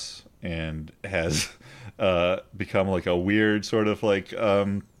to us and has become like a weird sort of like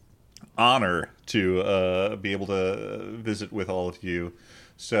honor to be able to visit with all of you.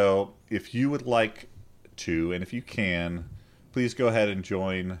 So if you would like to, and if you can, please go ahead and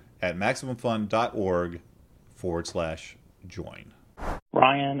join at MaximumFun.org/join.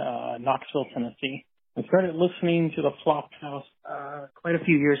 Ryan, Knoxville, Tennessee. I started listening to the Flophouse quite a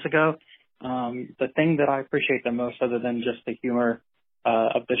few years ago. The thing that I appreciate the most, other than just the humor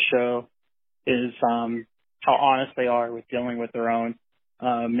of the show, is how honest they are with dealing with their own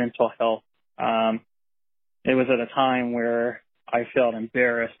mental health. It was at a time where I felt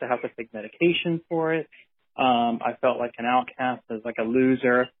embarrassed to have to take medication for it. I felt like an outcast, as like a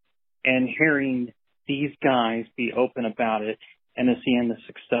loser. And hearing these guys be open about it and to seeing the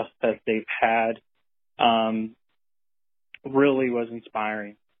success that they've had really was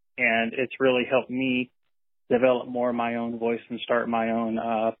inspiring. And it's really helped me develop more of my own voice and start my own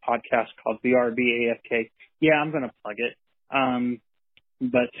podcast called BRBAFK. Yeah, I'm going to plug it.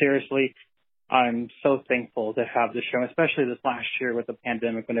 But seriously, I'm so thankful to have the show, especially this last year with the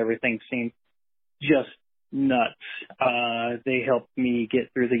pandemic when everything seemed just nuts. They helped me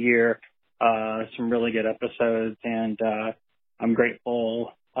get through the year, some really good episodes, and I'm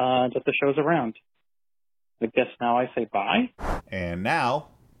grateful that the show's around. I guess now I say bye. And now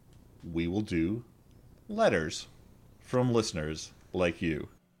we will do letters from listeners like you.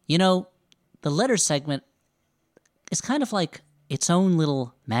 You know, the letter segment is kind of like its own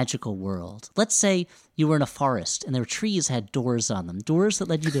little magical world. Let's say you were in a forest and their trees had doors on them, doors that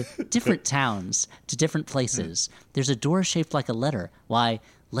led you to different towns, to different places. There's a door shaped like a letter. Why,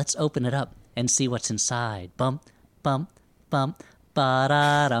 let's open it up and see what's inside. Bump, bump, bump,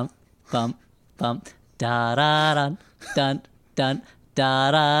 ba-da-dum, bump, bump, da-da-dun, dun, dun,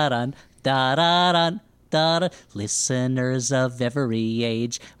 da-da-dun, da-da-dun. Listeners of every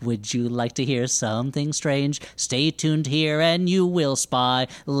age, would you like to hear something strange? Stay tuned here and you will spy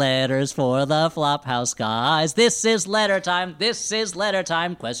letters for the Flophouse guys. This is letter time. This is letter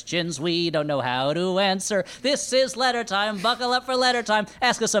time. Questions we don't know how to answer. This is letter time. Buckle up for letter time.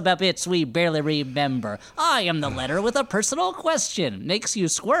 Ask us about bits we barely remember. I am the letter with a personal question. Makes you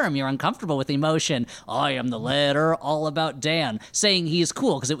squirm. You're uncomfortable with emotion. I am the letter all about Dan, saying he's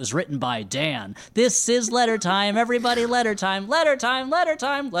cool because it was written by Dan. This is letter time, everybody. Letter time, letter time, letter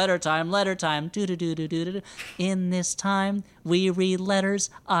time, letter time, letter time. Do-do-do-do-do-do. In this time, we read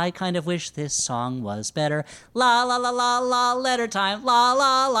letters. I kind of wish this song was better. La la la la la, letter time. La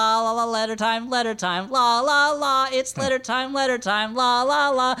la la la la, letter time, letter time. La la la, it's letter time, letter time. La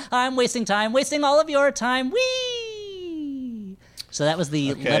la la, I'm wasting time, wasting all of your time. Whee! So that was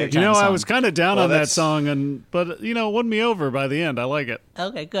the letter time I song. was kind of down on that song, but it won me over by the end. I like it.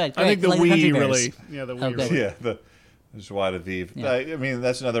 Okay, good. I think the Country Wii Bears. really, the Wii good. really. Yeah, the joie de vivre. Yeah. I mean,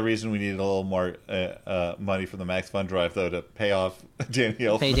 that's another reason we needed a little more money from the Max Fun Drive, though, to pay off Danny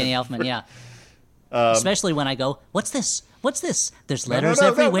Elfman. Pay Danny Elfman, yeah. Especially when I go, what's this? What's this? There's letters no,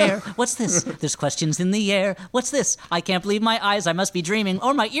 everywhere. no. What's this? There's questions in the air. What's this? I can't believe my eyes. I must be dreaming.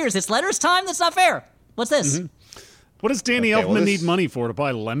 Or my ears. It's letters time. That's not fair. What's this? Mm-hmm. What does Danny Elfman need money for? To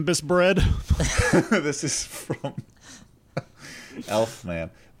buy Lembas bread? This is from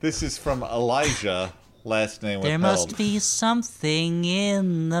Elfman. This is from Elijah, last name There withheld. must be something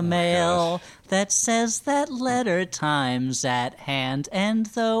in the mail that says that letter time's at hand. And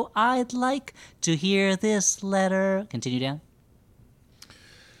though I'd like to hear this letter... Continue, Dan.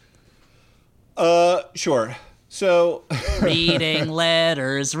 Sure. So, reading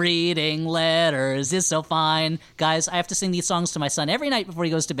letters is so fine. Guys, I have to sing these songs to my son every night before he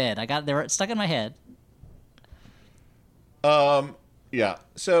goes to bed. They're stuck in my head. yeah.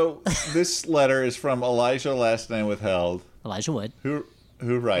 So, this letter is from Elijah, last name withheld. Elijah Wood. Who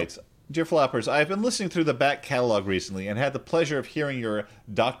writes, Dear Floppers, I have been listening through the back catalog recently and had the pleasure of hearing your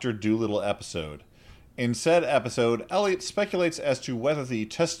Dr. Dolittle episode. In said episode, Elliot speculates as to whether the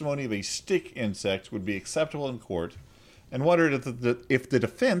testimony of a stick insect would be acceptable in court, and wondered if the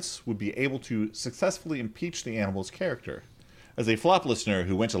defense would be able to successfully impeach the animal's character. As a Flop listener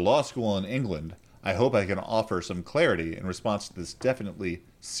who went to law school in England, I hope I can offer some clarity in response to this definitely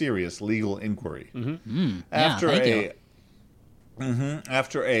serious legal inquiry. After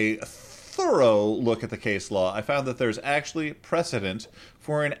a thorough look at the case law, I found that there's actually precedent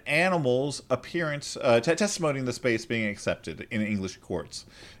for an animal's appearance, testimony in the space being accepted in English courts.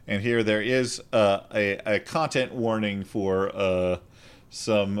 And here there is a content warning for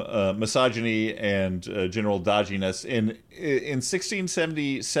some misogyny and general dodginess. In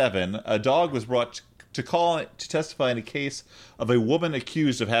 1677, a dog was brought to testify in a case of a woman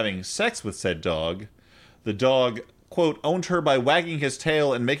accused of having sex with said dog. The dog, quote, owned her by wagging his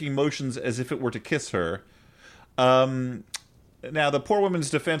tail and making motions as if it were to kiss her. Now, the poor woman's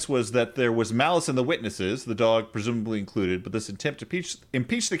defense was that there was malice in the witnesses, the dog presumably included, but this attempt to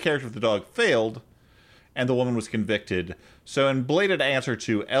impeach the character of the dog failed, and the woman was convicted. So in belated answer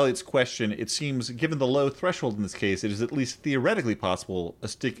to Elliot's question, it seems, given the low threshold in this case, it is at least theoretically possible a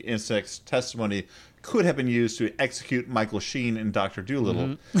stick insect's testimony could have been used to execute Michael Sheen and Dr.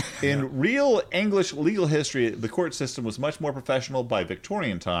 Dolittle. In real English legal history, the court system was much more professional by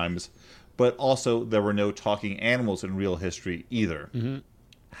Victorian times, but also there were no talking animals in real history either.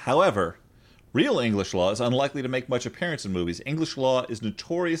 However, real English law is unlikely to make much appearance in movies. English law is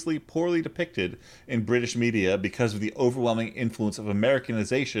notoriously poorly depicted in British media because of the overwhelming influence of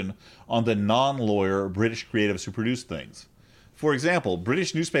Americanization on the non-lawyer British creatives who produce things. For example,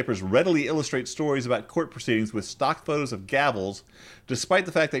 British newspapers readily illustrate stories about court proceedings with stock photos of gavels, despite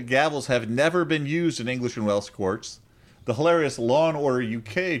the fact that gavels have never been used in English and Welsh courts. The hilarious Law and Order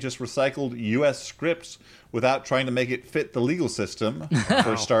UK just recycled US scripts without trying to make it fit the legal system.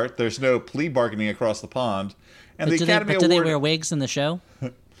 For a start, there's no plea bargaining across the pond. And But the Academy Award, do they wear wigs in the show?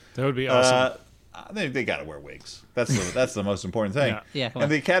 That would be awesome. They got to wear wigs. That's the most important thing. Yeah, come on.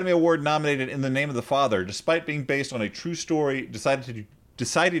 And the Academy Award nominated In the Name of the Father, despite being based on a true story,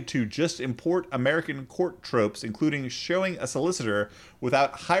 decided to just import American court tropes, including showing a solicitor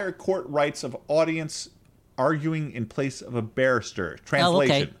without higher court rights of audience arguing in place of a barrister.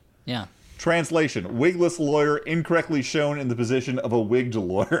 Translation. Oh, okay. Yeah. Translation. Wigless lawyer incorrectly shown in the position of a wigged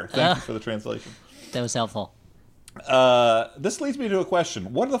lawyer. Thank you for the translation. That was helpful. This leads me to a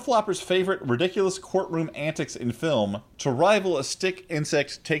question. What are the Floppers' favorite ridiculous courtroom antics in film to rival a stick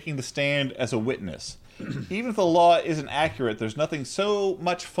insect taking the stand as a witness? Even if the law isn't accurate, there's nothing so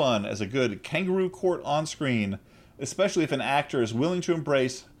much fun as a good kangaroo court on screen, especially if an actor is willing to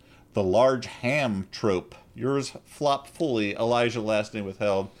embrace the large ham trope. Yours, Flop Fully, Elijah, last name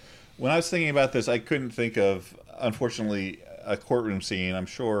withheld. When I was thinking about this, I couldn't think of, unfortunately, a courtroom scene. I'm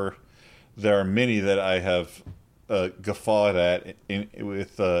sure there are many that I have guffawed at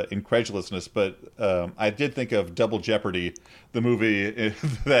with incredulousness, but I did think of Double Jeopardy, the movie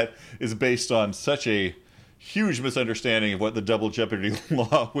that is based on such a huge misunderstanding of what the Double Jeopardy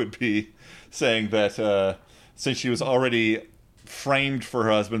law would be, saying that since she was already framed for her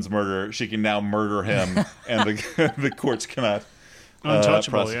husband's murder, she can now murder him, and the courts cannot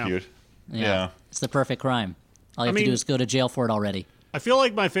Untouchable, prosecute. Yeah. It's the perfect crime. All you have to mean- do is go to jail for it already. I feel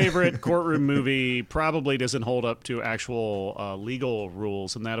like my favorite courtroom movie probably doesn't hold up to actual legal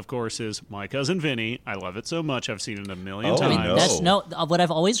rules, and that, of course, is My Cousin Vinny. I love it so much. I've seen it a million Oh, times. no. That's what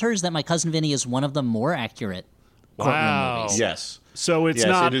I've always heard is that My Cousin Vinny is one of the more accurate courtroom Wow. movies. Yes. So it's Yes,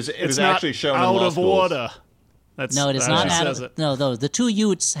 not. it is it's actually actually shown in out law of schools. order. That's No, it is how not. she Out says of, it. no, the two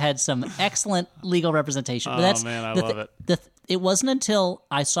Utes had some excellent legal representation. But Oh, that's, man, I the love it. It wasn't until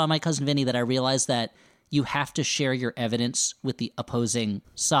I saw My Cousin Vinny that I realized that you have to share your evidence with the opposing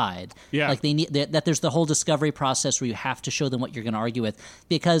side. Yeah. Like they need that. There's the whole discovery process where you have to show them what you're going to argue with,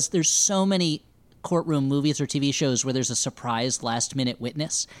 because there's so many courtroom movies or TV shows where there's a surprise last minute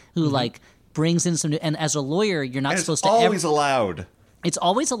witness who like brings in some new. And as a lawyer, you're not And it's supposed to always allowed. It's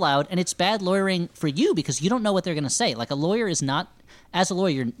always allowed, and it's bad lawyering for you because you don't know what they're going to say. Like a lawyer is not, as a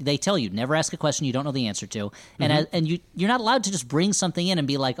lawyer, they tell you never ask a question you don't know the answer to, and you're not allowed to just bring something in and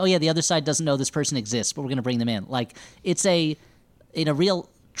be like, oh yeah, the other side doesn't know this person exists, but we're going to bring them in. Like in a real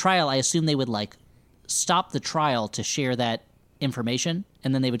trial, I assume they would like stop the trial to share that information,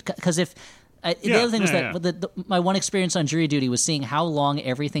 and then they would, because if. The other thing was that my one experience on jury duty was seeing how long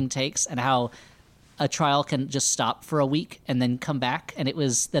everything takes and how a trial can just stop for a week and then come back, and it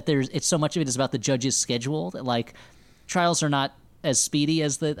was that it's so much of it is about the judge's schedule that like trials are not as speedy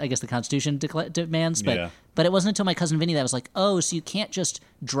as the Constitution demands, but it wasn't until My Cousin Vinny that I was like, oh, so you can't just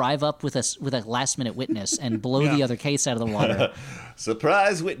drive up with a last minute witness and blow the other case out of the water.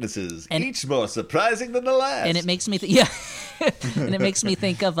 Surprise witnesses, And- each more surprising than the last. And it makes me and it makes me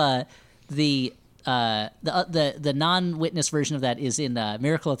think of the non-witness version of that is in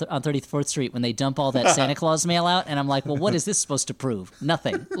Miracle on 34th Street when they dump all that Santa Claus mail out, and I'm like, well, what is this supposed to prove?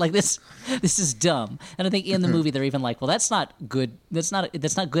 Nothing. Like this is dumb. And I think in the movie they're even like, well, that's not good. That's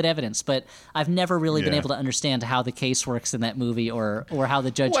not good evidence. But I've never really been able to understand how the case works in that movie or how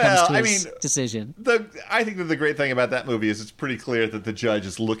the judge comes to his decision. I think that the great thing about that movie is it's pretty clear that the judge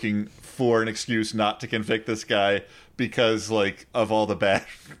is looking for an excuse not to convict this guy because like of all the bad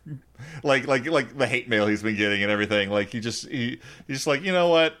like the hate mail he's been getting and everything. Like he's just like, you know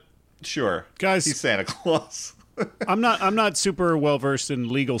what? Sure. Guys, he's Santa Claus. I'm not super well versed in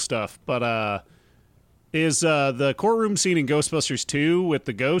legal stuff, but is the courtroom scene in Ghostbusters 2 with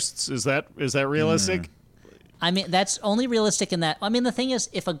the ghosts, is that realistic? I mean, that's only realistic in that. I mean, the thing is,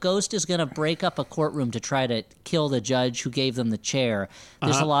 if a ghost is going to break up a courtroom to try to kill the judge who gave them the chair,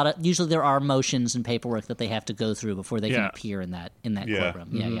 there's a lot of. Usually, there are motions and paperwork that they have to go through before they can appear in that courtroom.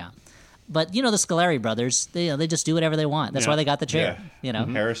 Yeah. But the Scolari brothers, they just do whatever they want. That's why they got the chair.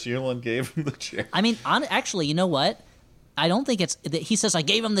 Harris Yulin gave him the chair. I mean, actually, you know what? I don't think it's that he says I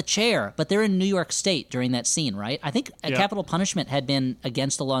gave him the chair, but they're in New York State during that scene, right? I think capital punishment had been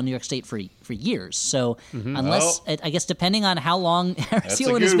against the law in New York State for years. So unless I guess depending on how long Harris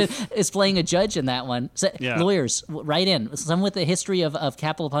Yulin is playing a judge in that one, lawyers write in some with the history of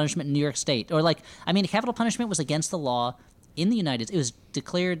capital punishment in New York State, or capital punishment was against the law in the United States. It was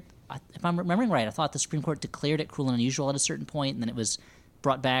declared, if I'm remembering right, I thought the Supreme Court declared it cruel and unusual at a certain point, and then it was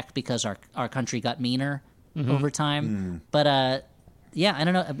brought back because our country got meaner over time. But I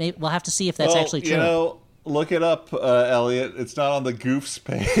don't know. Maybe we'll have to see if that's actually true. Look it up, Elliot. It's not on the Goofs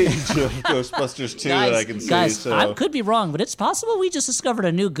page of Ghostbusters 2 that I can see. Guys, I could be wrong, but it's possible we just discovered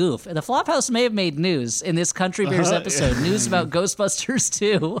a new goof. The Flophouse may have made news in this Country Bears episode. News about Ghostbusters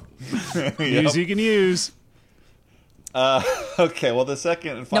 2. News you can use. Okay, well, the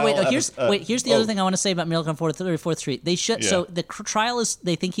second and final... No, here's the other thing I want to say about Miracle on 34th Street. They should... So the trial is...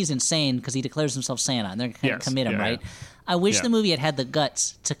 They think he's insane because he declares himself Santa, and they're going to commit him, right? I wish the movie had the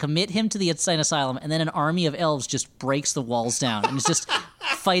guts to commit him to the insane asylum, and then an army of elves just breaks the walls down, and it's just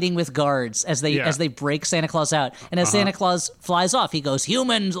fighting with guards as they break Santa Claus out. And as Santa Claus flies off, he goes,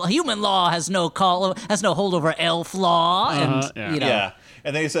 "Human law has no hold over elf law," and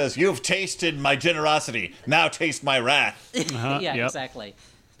And then he says, "You've tasted my generosity. Now taste my wrath." Exactly.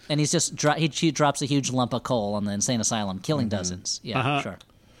 And he's just he drops a huge lump of coal on the insane asylum, killing dozens. Sure.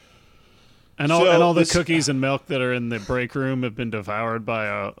 And all the cookies and milk that are in the break room have been devoured by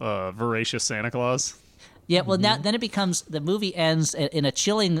a voracious Santa Claus. Yeah. Well, then it becomes the movie ends in a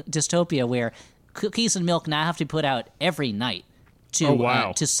chilling dystopia where cookies and milk now have to be put out every night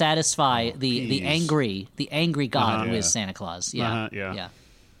to satisfy the angry god who is Santa Claus. Yeah.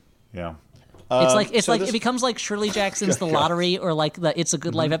 It's like it becomes like Shirley Jackson's The Lottery, or like the It's a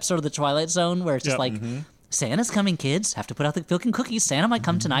Good Life episode of The Twilight Zone, where it's just Santa's coming, kids. Have to put out the milk and cookies. Santa might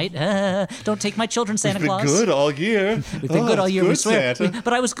come tonight. Don't take my children, Santa Claus. We've been good all year. We've been good all year. We swear. Santa.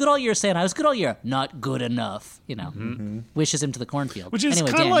 But I was good all year, Santa. I was good all year. Not good enough. Wishes him to the cornfield. Which is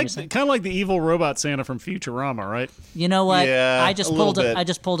anyway, kind of like the evil robot Santa from Futurama, right? You know what? Yeah, I just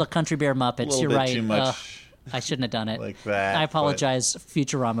pulled a Country Bear Muppets. You're right. Too much I shouldn't have done it. like that. I apologize,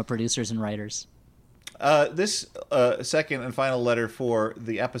 Futurama producers and writers. This second and final letter for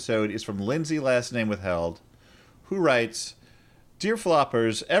the episode is from Lindsay, last name withheld, who writes, "Dear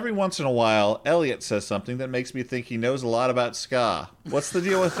Floppers, every once in a while, Elliot says something that makes me think he knows a lot about ska. What's the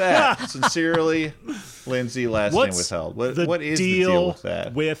deal with that? Sincerely, Lindsay, last name withheld." What is the deal with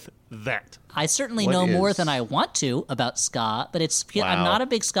that? I certainly know more than I want to about ska, but I'm not a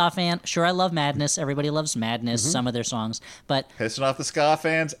big ska fan. Sure, I love Madness. Everybody loves Madness, some of their songs, but pissing off the ska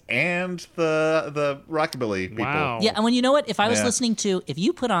fans and the rockabilly people. Wow. Yeah, and when you know what, if I was listening to, if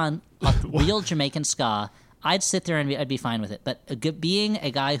you put on a real Jamaican ska, I'd sit there and I'd be fine with it. But being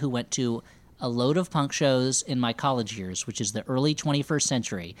a guy who went to a load of punk shows in my college years, which is the early 21st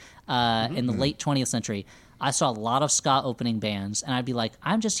century, in the late 20th century, I saw a lot of ska opening bands, and I'd be like,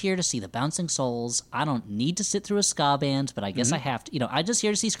 I'm just here to see the Bouncing Souls. I don't need to sit through a ska band, but I guess I have to. I'm just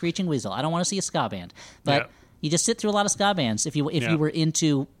here to see Screeching Weasel. I don't want to see a ska band. But you just sit through a lot of ska bands if you were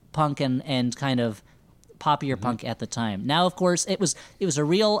into punk and kind of poppier punk at the time. Now, of course, it was a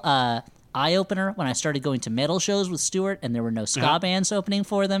real eye-opener when I started going to metal shows with Stuart, and there were no ska bands opening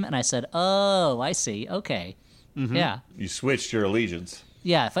for them, and I said, oh, I see, okay. Yeah. You switched your allegiance.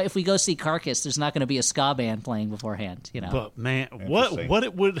 Yeah, if we go see Carcass, there's not going to be a ska band playing beforehand, But man, what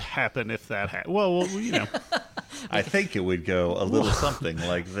it would happen if that happened? Well, I think it would go a little something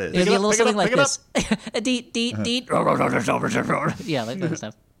like this. It would be a little something like this. Deet, deet, deet. Yeah, like that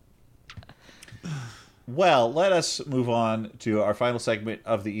stuff. Well, let us move on to our final segment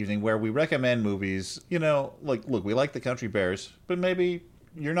of the evening, where we recommend movies. Look, we like the Country Bears, but maybe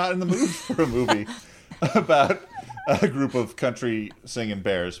you're not in the mood for a movie about a group of country singing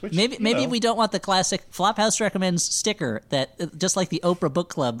bears. Which maybe we don't want the classic Flophouse recommends sticker that, just like the Oprah Book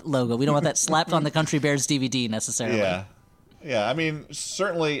Club logo, we don't want that slapped on the Country Bears DVD necessarily. Yeah. I mean,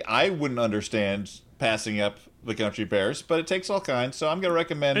 certainly I wouldn't understand passing up the Country Bears, but it takes all kinds. So I'm going to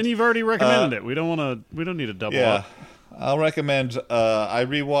recommend. And you've already recommended it. We don't need a double up. I'll recommend. I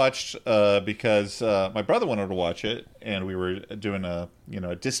rewatched because my brother wanted to watch it, and we were doing a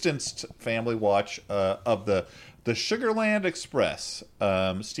distanced family watch of the Sugarland Express,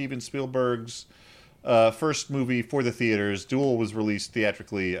 Steven Spielberg's first movie for the theaters. Duel was released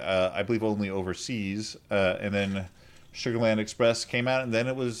theatrically, I believe only overseas, and then Sugarland Express came out, and then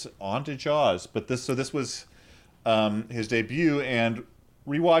it was on to Jaws. But this was his debut, and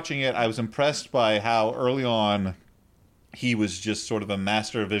rewatching it, I was impressed by how early on he was just sort of a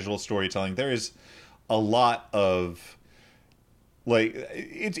master of visual storytelling. There is a lot of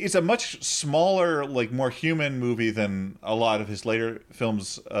it's a much smaller, more human movie than a lot of his later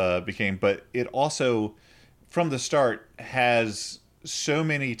films became, but it also, from the start, has so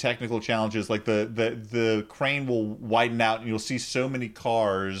many technical challenges. Like the crane will widen out, and you'll see so many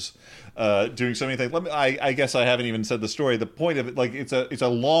cars doing so many things. I guess I haven't even said the story. The point of it, it's a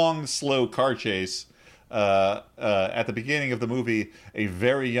long, slow car chase. At the beginning of the movie, a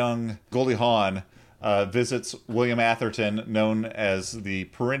very young Goldie Hawn visits William Atherton, known as the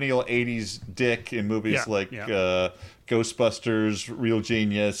perennial 80s dick in movies Ghostbusters, Real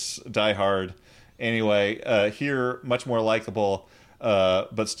Genius, Die Hard. Anyway, here, much more likable,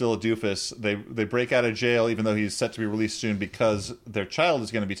 but still a doofus. They break out of jail, even though he's set to be released soon, because their child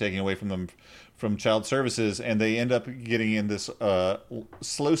is going to be taken away from them from child services, and they end up getting in this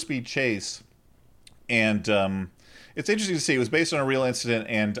slow-speed chase. And it's interesting to see. It was based on a real incident,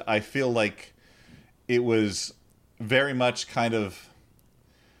 and I feel like it was very much kind of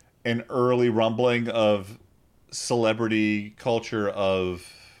an early rumbling of celebrity culture of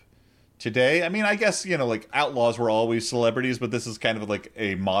today. I mean, I guess, outlaws were always celebrities, but this is kind of like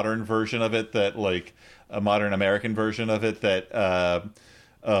a modern version of it, that a modern American version of it that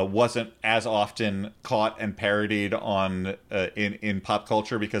wasn't as often caught and parodied on in pop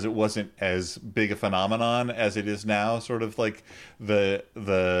culture, because it wasn't as big a phenomenon as it is now. Sort of like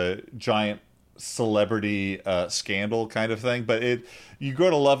the giant celebrity scandal kind of thing. But you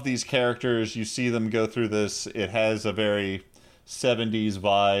grow to love these characters. You see them go through this. It has a very 70s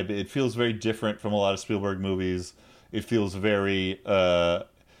vibe. It feels very different from a lot of Spielberg movies. It feels very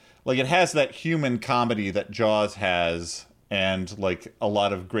it has that human comedy that Jaws has, and a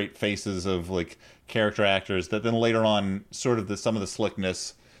lot of great faces of character actors that then later on sort of some of the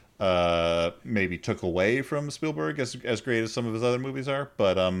slickness maybe took away from Spielberg, as great as some of his other movies are.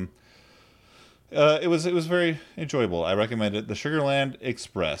 But it was very enjoyable. I recommend it. The Sugarland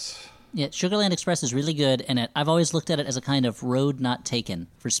Express. Yeah, Sugarland Express is really good, and I've always looked at it as a kind of road not taken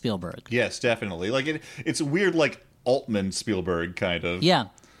for Spielberg. Yes, definitely. It's weird, Altman Spielberg kind of. Yeah.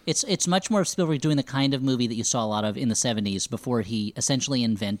 It's much more of Spielberg doing the kind of movie that you saw a lot of in the 70s before he essentially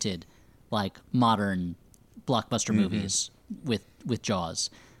invented modern blockbuster movies with Jaws.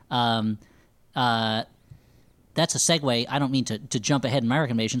 That's a segue. I don't mean to jump ahead in my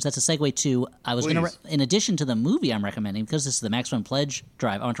recommendations. That's a segue to, I was going to, in addition to the movie I'm recommending, because this is the Max Fun Pledge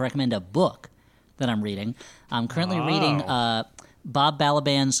Drive, I want to recommend a book that I'm reading. I'm currently reading Bob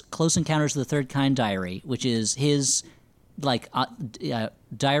Balaban's Close Encounters of the Third Kind diary, which is his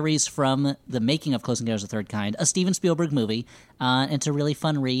diaries from the making of Close Encounters of the Third Kind, a Steven Spielberg movie. And it's a really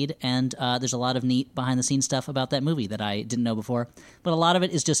fun read, and there's a lot of neat behind-the-scenes stuff about that movie that I didn't know before. But a lot of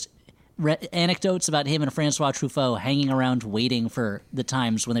it is just anecdotes about him and Francois Truffaut hanging around waiting for the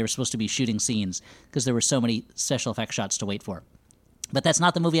times when they were supposed to be shooting scenes, because there were so many special effects shots to wait for. But that's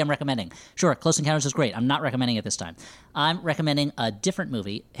not the movie I'm recommending. Sure, Close Encounters is great. I'm not recommending it this time. I'm recommending a different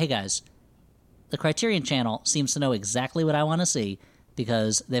movie. Hey, guys, the Criterion Channel seems to know exactly what I want to see,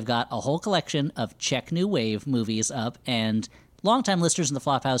 because they've got a whole collection of Czech New Wave movies up, and longtime listeners in the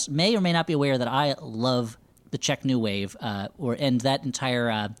Flophouse may or may not be aware that I love the Czech New Wave, and that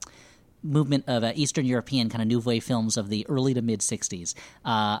entire movement of Eastern European kind of Nouveau films of the early to mid-'60s.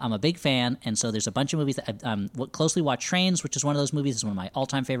 I'm a big fan, and so there's a bunch of movies that closely watch Trains, which is one of those movies. It's one of my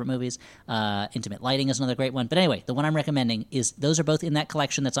all-time favorite movies. Intimate Lighting is another great one. But anyway, the one I'm recommending is, those are both in that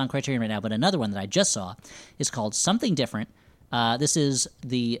collection that's on Criterion right now, but another one that I just saw is called Something Different. This is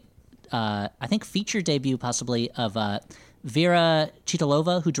the, I think, feature debut possibly of Vera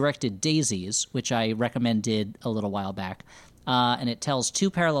Chitolova, who directed Daisies, which I recommended a little while back. And it tells two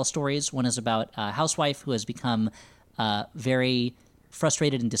parallel stories. One is about a housewife who has become very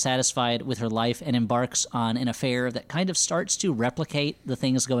frustrated and dissatisfied with her life and embarks on an affair that kind of starts to replicate the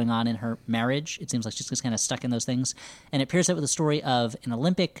things going on in her marriage. It seems like she's just kind of stuck in those things. And it pairs up with the story of an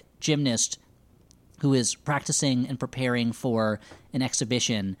Olympic gymnast who is practicing and preparing for an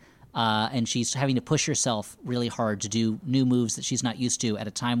exhibition, and she's having to push herself really hard to do new moves that she's not used to at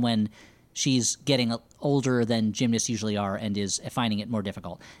a time when she's getting older than gymnasts usually are and is finding it more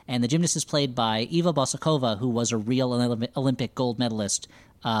difficult. And the gymnast is played by Eva Bosakova, who was a real Olympic gold medalist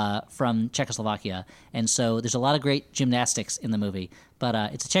from Czechoslovakia. And so there's a lot of great gymnastics in the movie. But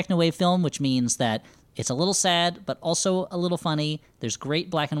it's a Czech New Wave film, which means that It's a little sad, but also a little funny. There's great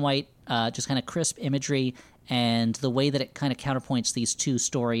black and white, just kind of crisp imagery, and the way that it kind of counterpoints these two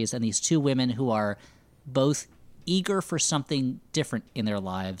stories and these two women who are both eager for something different in their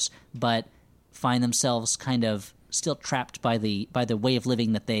lives, but find themselves kind of still trapped by the way of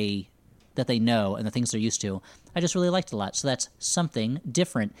living that they know and the things they're used to. I just really liked it a lot. So that's Something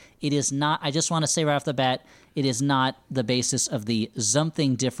Different. It is not, I just want to say right off the bat, it is not the basis of the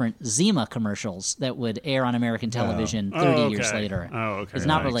Something Different Zima commercials that would air on American television 30 years later. Oh, okay. It's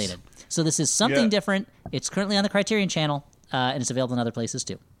not Nice. related. So this is Something Different. It's currently on the Criterion Channel, and it's available in other places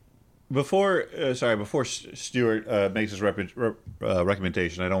too. Before Stuart makes his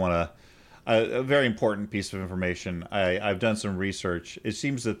recommendation, I don't want to. A very important piece of information. I've done some research. It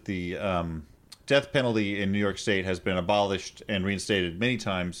seems that the death penalty in New York State has been abolished and reinstated many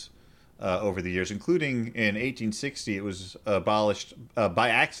times over the years, including in 1860. It was abolished by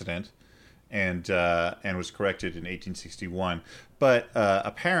accident and was corrected in 1861. But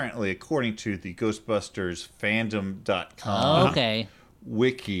apparently, according to the Ghostbusters fandom.com Okay.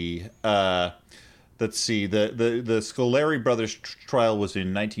 wiki, let's see, the Scoleri brothers trial was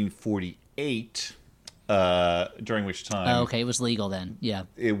in 1948, during which time Okay, it was legal then. Yeah.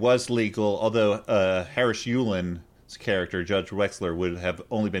 it was legal, although Harris Yulin's character, Judge Wexler, would have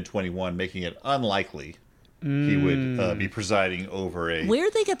only been 21, making it unlikely he would be presiding over a Where are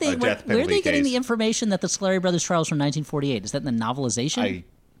they death where are penalty they getting case. the information that the Scoleri Brothers trials from 1948? Is that in the novelization? I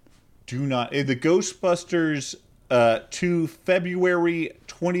do not. The Ghostbusters to February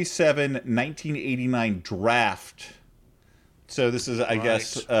 27, 1989 draft. So this is, I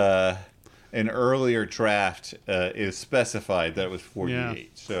guess, an earlier draft is specified that it was 48. Yeah.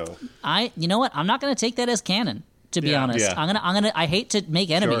 So You know what? I'm not going to take that as canon. To be honest, Yeah. I'm gonna. I hate to make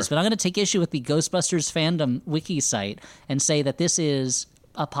enemies, Sure. but I'm gonna take issue with the Ghostbusters fandom wiki site and say that this is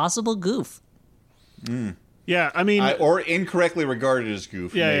a possible goof. Yeah, I mean, or incorrectly regarded as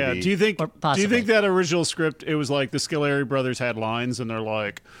goof. yeah. maybe. Do you think? Or Do you possibly. think that original script? It was like the Scoleri brothers had lines, and they're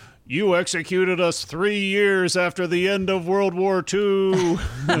like, "You executed us 3 years after the end of World War II."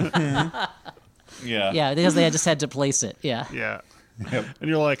 Yeah. Yeah, because they just had to place it. Yeah. Yeah. Yep. And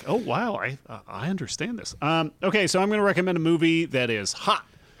you're like, oh, wow, I understand this. Okay, so I'm going to recommend a movie that is hot.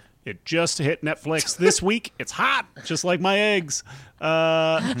 It just hit Netflix this week. It's hot, just like my eggs. It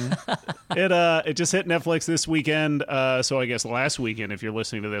just hit Netflix this weekend. So I guess last weekend, if you're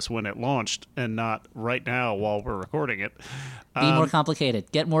listening to this when it launched, and not right now while we're recording it. Be more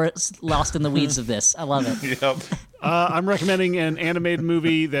complicated. Get more lost in the weeds of this. I love it. Yep. I'm recommending an animated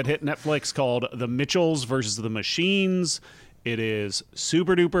movie that hit Netflix called The Mitchells versus the Machines. It is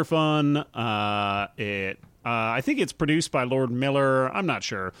super duper fun. I think it's produced by Lord Miller. I'm not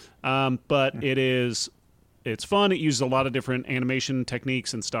sure. But it's fun. It uses a lot of different animation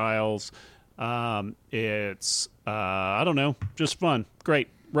techniques and styles. It's, I don't know, just fun. Great.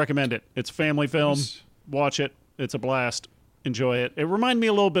 Recommend it. It's a family film. Watch it. It's a blast. Enjoy it. It reminded me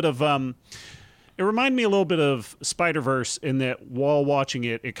a little bit of Spider-Verse in that while watching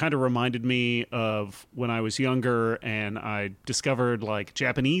it, it kind of reminded me of when I was younger and I discovered like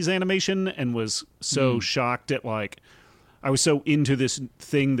Japanese animation and was so shocked at like I was so into this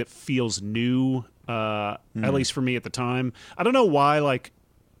thing that feels new, at least for me at the time. I don't know why like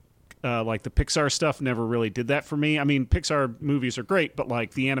the Pixar stuff never really did that for me. I mean, Pixar movies are great, but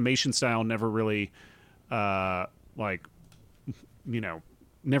like the animation style never really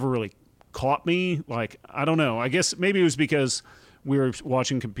never really caught me. Like, I don't know. I guess maybe it was because we were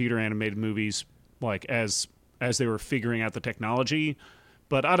watching computer animated movies like as they were figuring out the technology.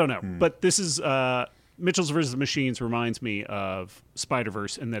 But I don't know. But this is Mitchells vs. the Machines reminds me of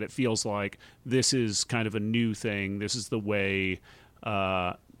Spider-Verse in that it feels like this is kind of a new thing. This is the way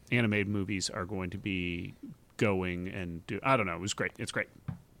animated movies are going to be going and do. I don't know. It was great. It's great.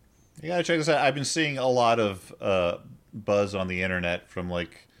 You gotta check this out. I've been seeing a lot of buzz on the internet from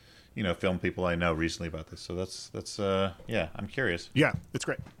film people I know recently about this. So that's I'm curious. Yeah, it's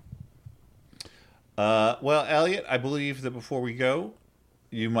great. Well, Elliot, I believe that before we go,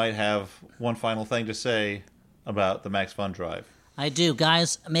 you might have one final thing to say about the Max Fun Drive. I do.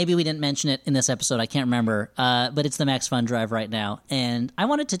 Guys, maybe we didn't mention it in this episode. I can't remember. But it's the Max Fun Drive right now. And I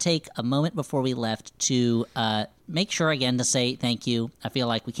wanted to take a moment before we left to make sure again to say thank you. I feel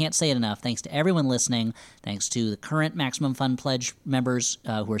like we can't say it enough. Thanks to everyone listening. Thanks to the current Maximum Fun Pledge members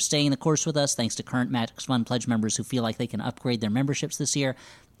who are staying the course with us. Thanks to current Max Fun Pledge members who feel like they can upgrade their memberships this year.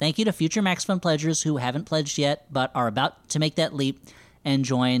 Thank you to future Max Fun Pledgers who haven't pledged yet but are about to make that leap and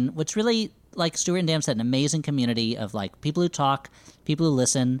join what's really like Stuart and Dan said, an amazing community of like people who talk, people who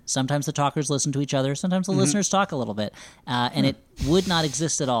listen. Sometimes the talkers listen to each other. Sometimes the listeners talk a little bit. And it would not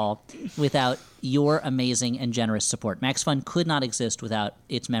exist at all without your amazing and generous support. Max Fun could not exist without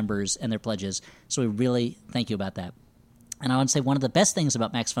its members and their pledges. So we really thank you about that. And I want to say one of the best things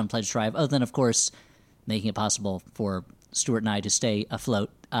about Max Fun Pledge Drive, other than, of course, making it possible for Stuart and I to stay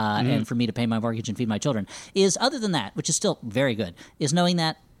afloat and for me to pay my mortgage and feed my children, is other than that, which is still very good, is knowing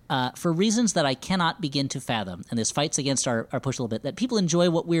that for reasons that I cannot begin to fathom, and this fights against our push a little bit, that people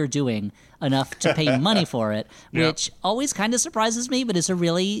enjoy what we're doing enough to pay money for it, which always kind of surprises me, but is a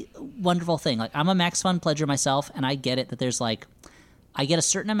really wonderful thing. Like, I'm a Max Fun pledger myself, and I get it that there's like, I get a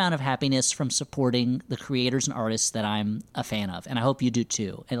certain amount of happiness from supporting the creators and artists that I'm a fan of, and I hope you do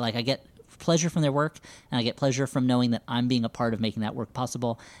too. And like, I get pleasure from their work, and I get pleasure from knowing that I'm being a part of making that work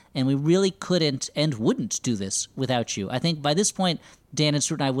possible. And we really couldn't and wouldn't do this without you. I think by this point, Dan and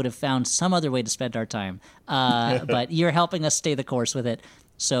Stuart and I would have found some other way to spend our time, but you're helping us stay the course with it.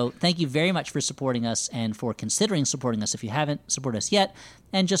 So thank you very much for supporting us and for considering supporting us if you haven't supported us yet,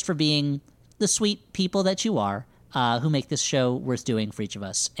 and just for being the sweet people that you are. Who make this show worth doing for each of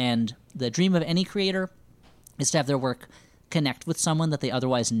us. And the dream of any creator is to have their work connect with someone that they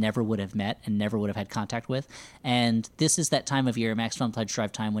otherwise never would have met and never would have had contact with. And this is that time of year, Max Fun Pledge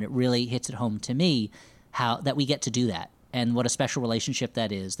Drive time, when it really hits it home to me how that we get to do that and what a special relationship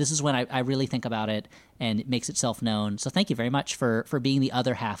that is. This is when I really think about it, and it makes itself known. So thank you very much for being the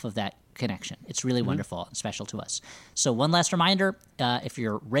other half of that connection. It's really wonderful and special to us. So one last reminder, if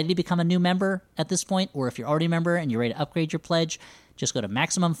you're ready to become a new member at this point, or if you're already a member and you're ready to upgrade your pledge, just go to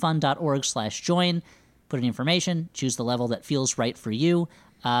MaximumFun.org/join, put in information, choose the level that feels right for you,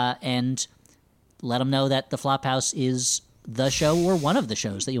 and let them know that the Flophouse is the show or one of the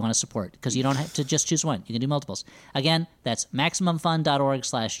shows that you want to support, because you don't have to just choose one. You can do multiples. Again, that's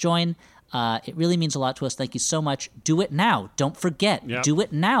MaximumFun.org/join. It really means a lot to us. Thank you so much. Do it now. Don't forget. Yep. Do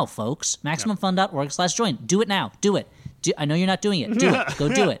it now, folks. MaximumFun.org/join. Do it now. Do it. I know you're not doing it. Do it.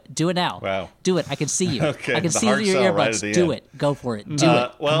 Go do it. Do it now. Wow. Do it. I can see you. Okay. I can see your earbuds. Right do it. Go for it. Do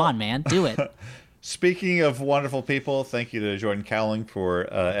it. Well, come on, man. Do it. Speaking of wonderful people, thank you to Jordan Cowling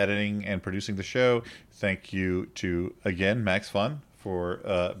for editing and producing the show. Thank you to, again, Max Fun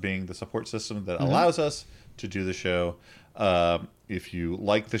for being the support system that allows us to do the show. If you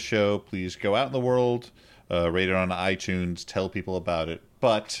like the show, please go out in the world, rate it on iTunes, tell people about it.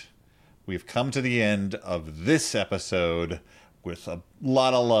 But we've come to the end of this episode with a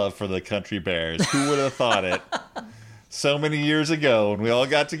lot of love for the Country Bears. Who would have thought it so many years ago when we all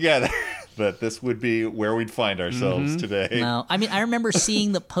got together that this would be where we'd find ourselves today? No, I mean, I remember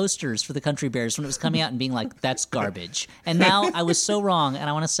seeing the posters for the Country Bears when it was coming out and being like, that's garbage. And now I was so wrong. And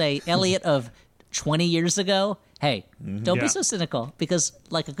I want to say, Elliot of 20 years ago, hey, don't be so cynical, because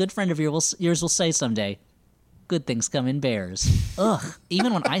like a good friend of yours will say someday, good things come in bears. Ugh,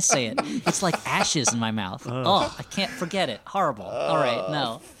 even when I say it, it's like ashes in my mouth. Oh, I can't forget it. Horrible. All right,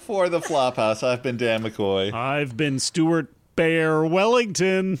 no. For the Flophouse, I've been Dan McCoy. I've been Stuart Bear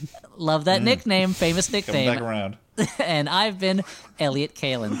Wellington. Love that nickname, famous nickname. Come back around. And I've been Elliot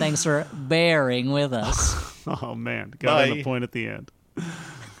Kalin. Thanks for bearing with us. Oh, man. Got in a point at the end.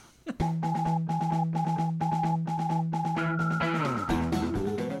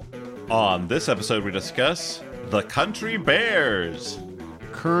 On this episode, we discuss the Country Bears.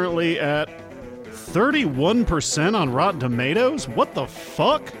 Currently at 31% on Rotten Tomatoes? What the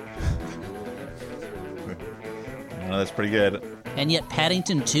fuck? Oh, that's pretty good. And yet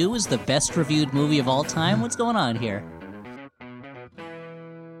Paddington 2 is the best reviewed movie of all time? What's going on here?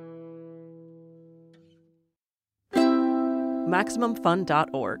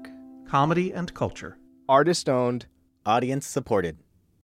 MaximumFun.org. Comedy and culture. Artist owned. Audience supported.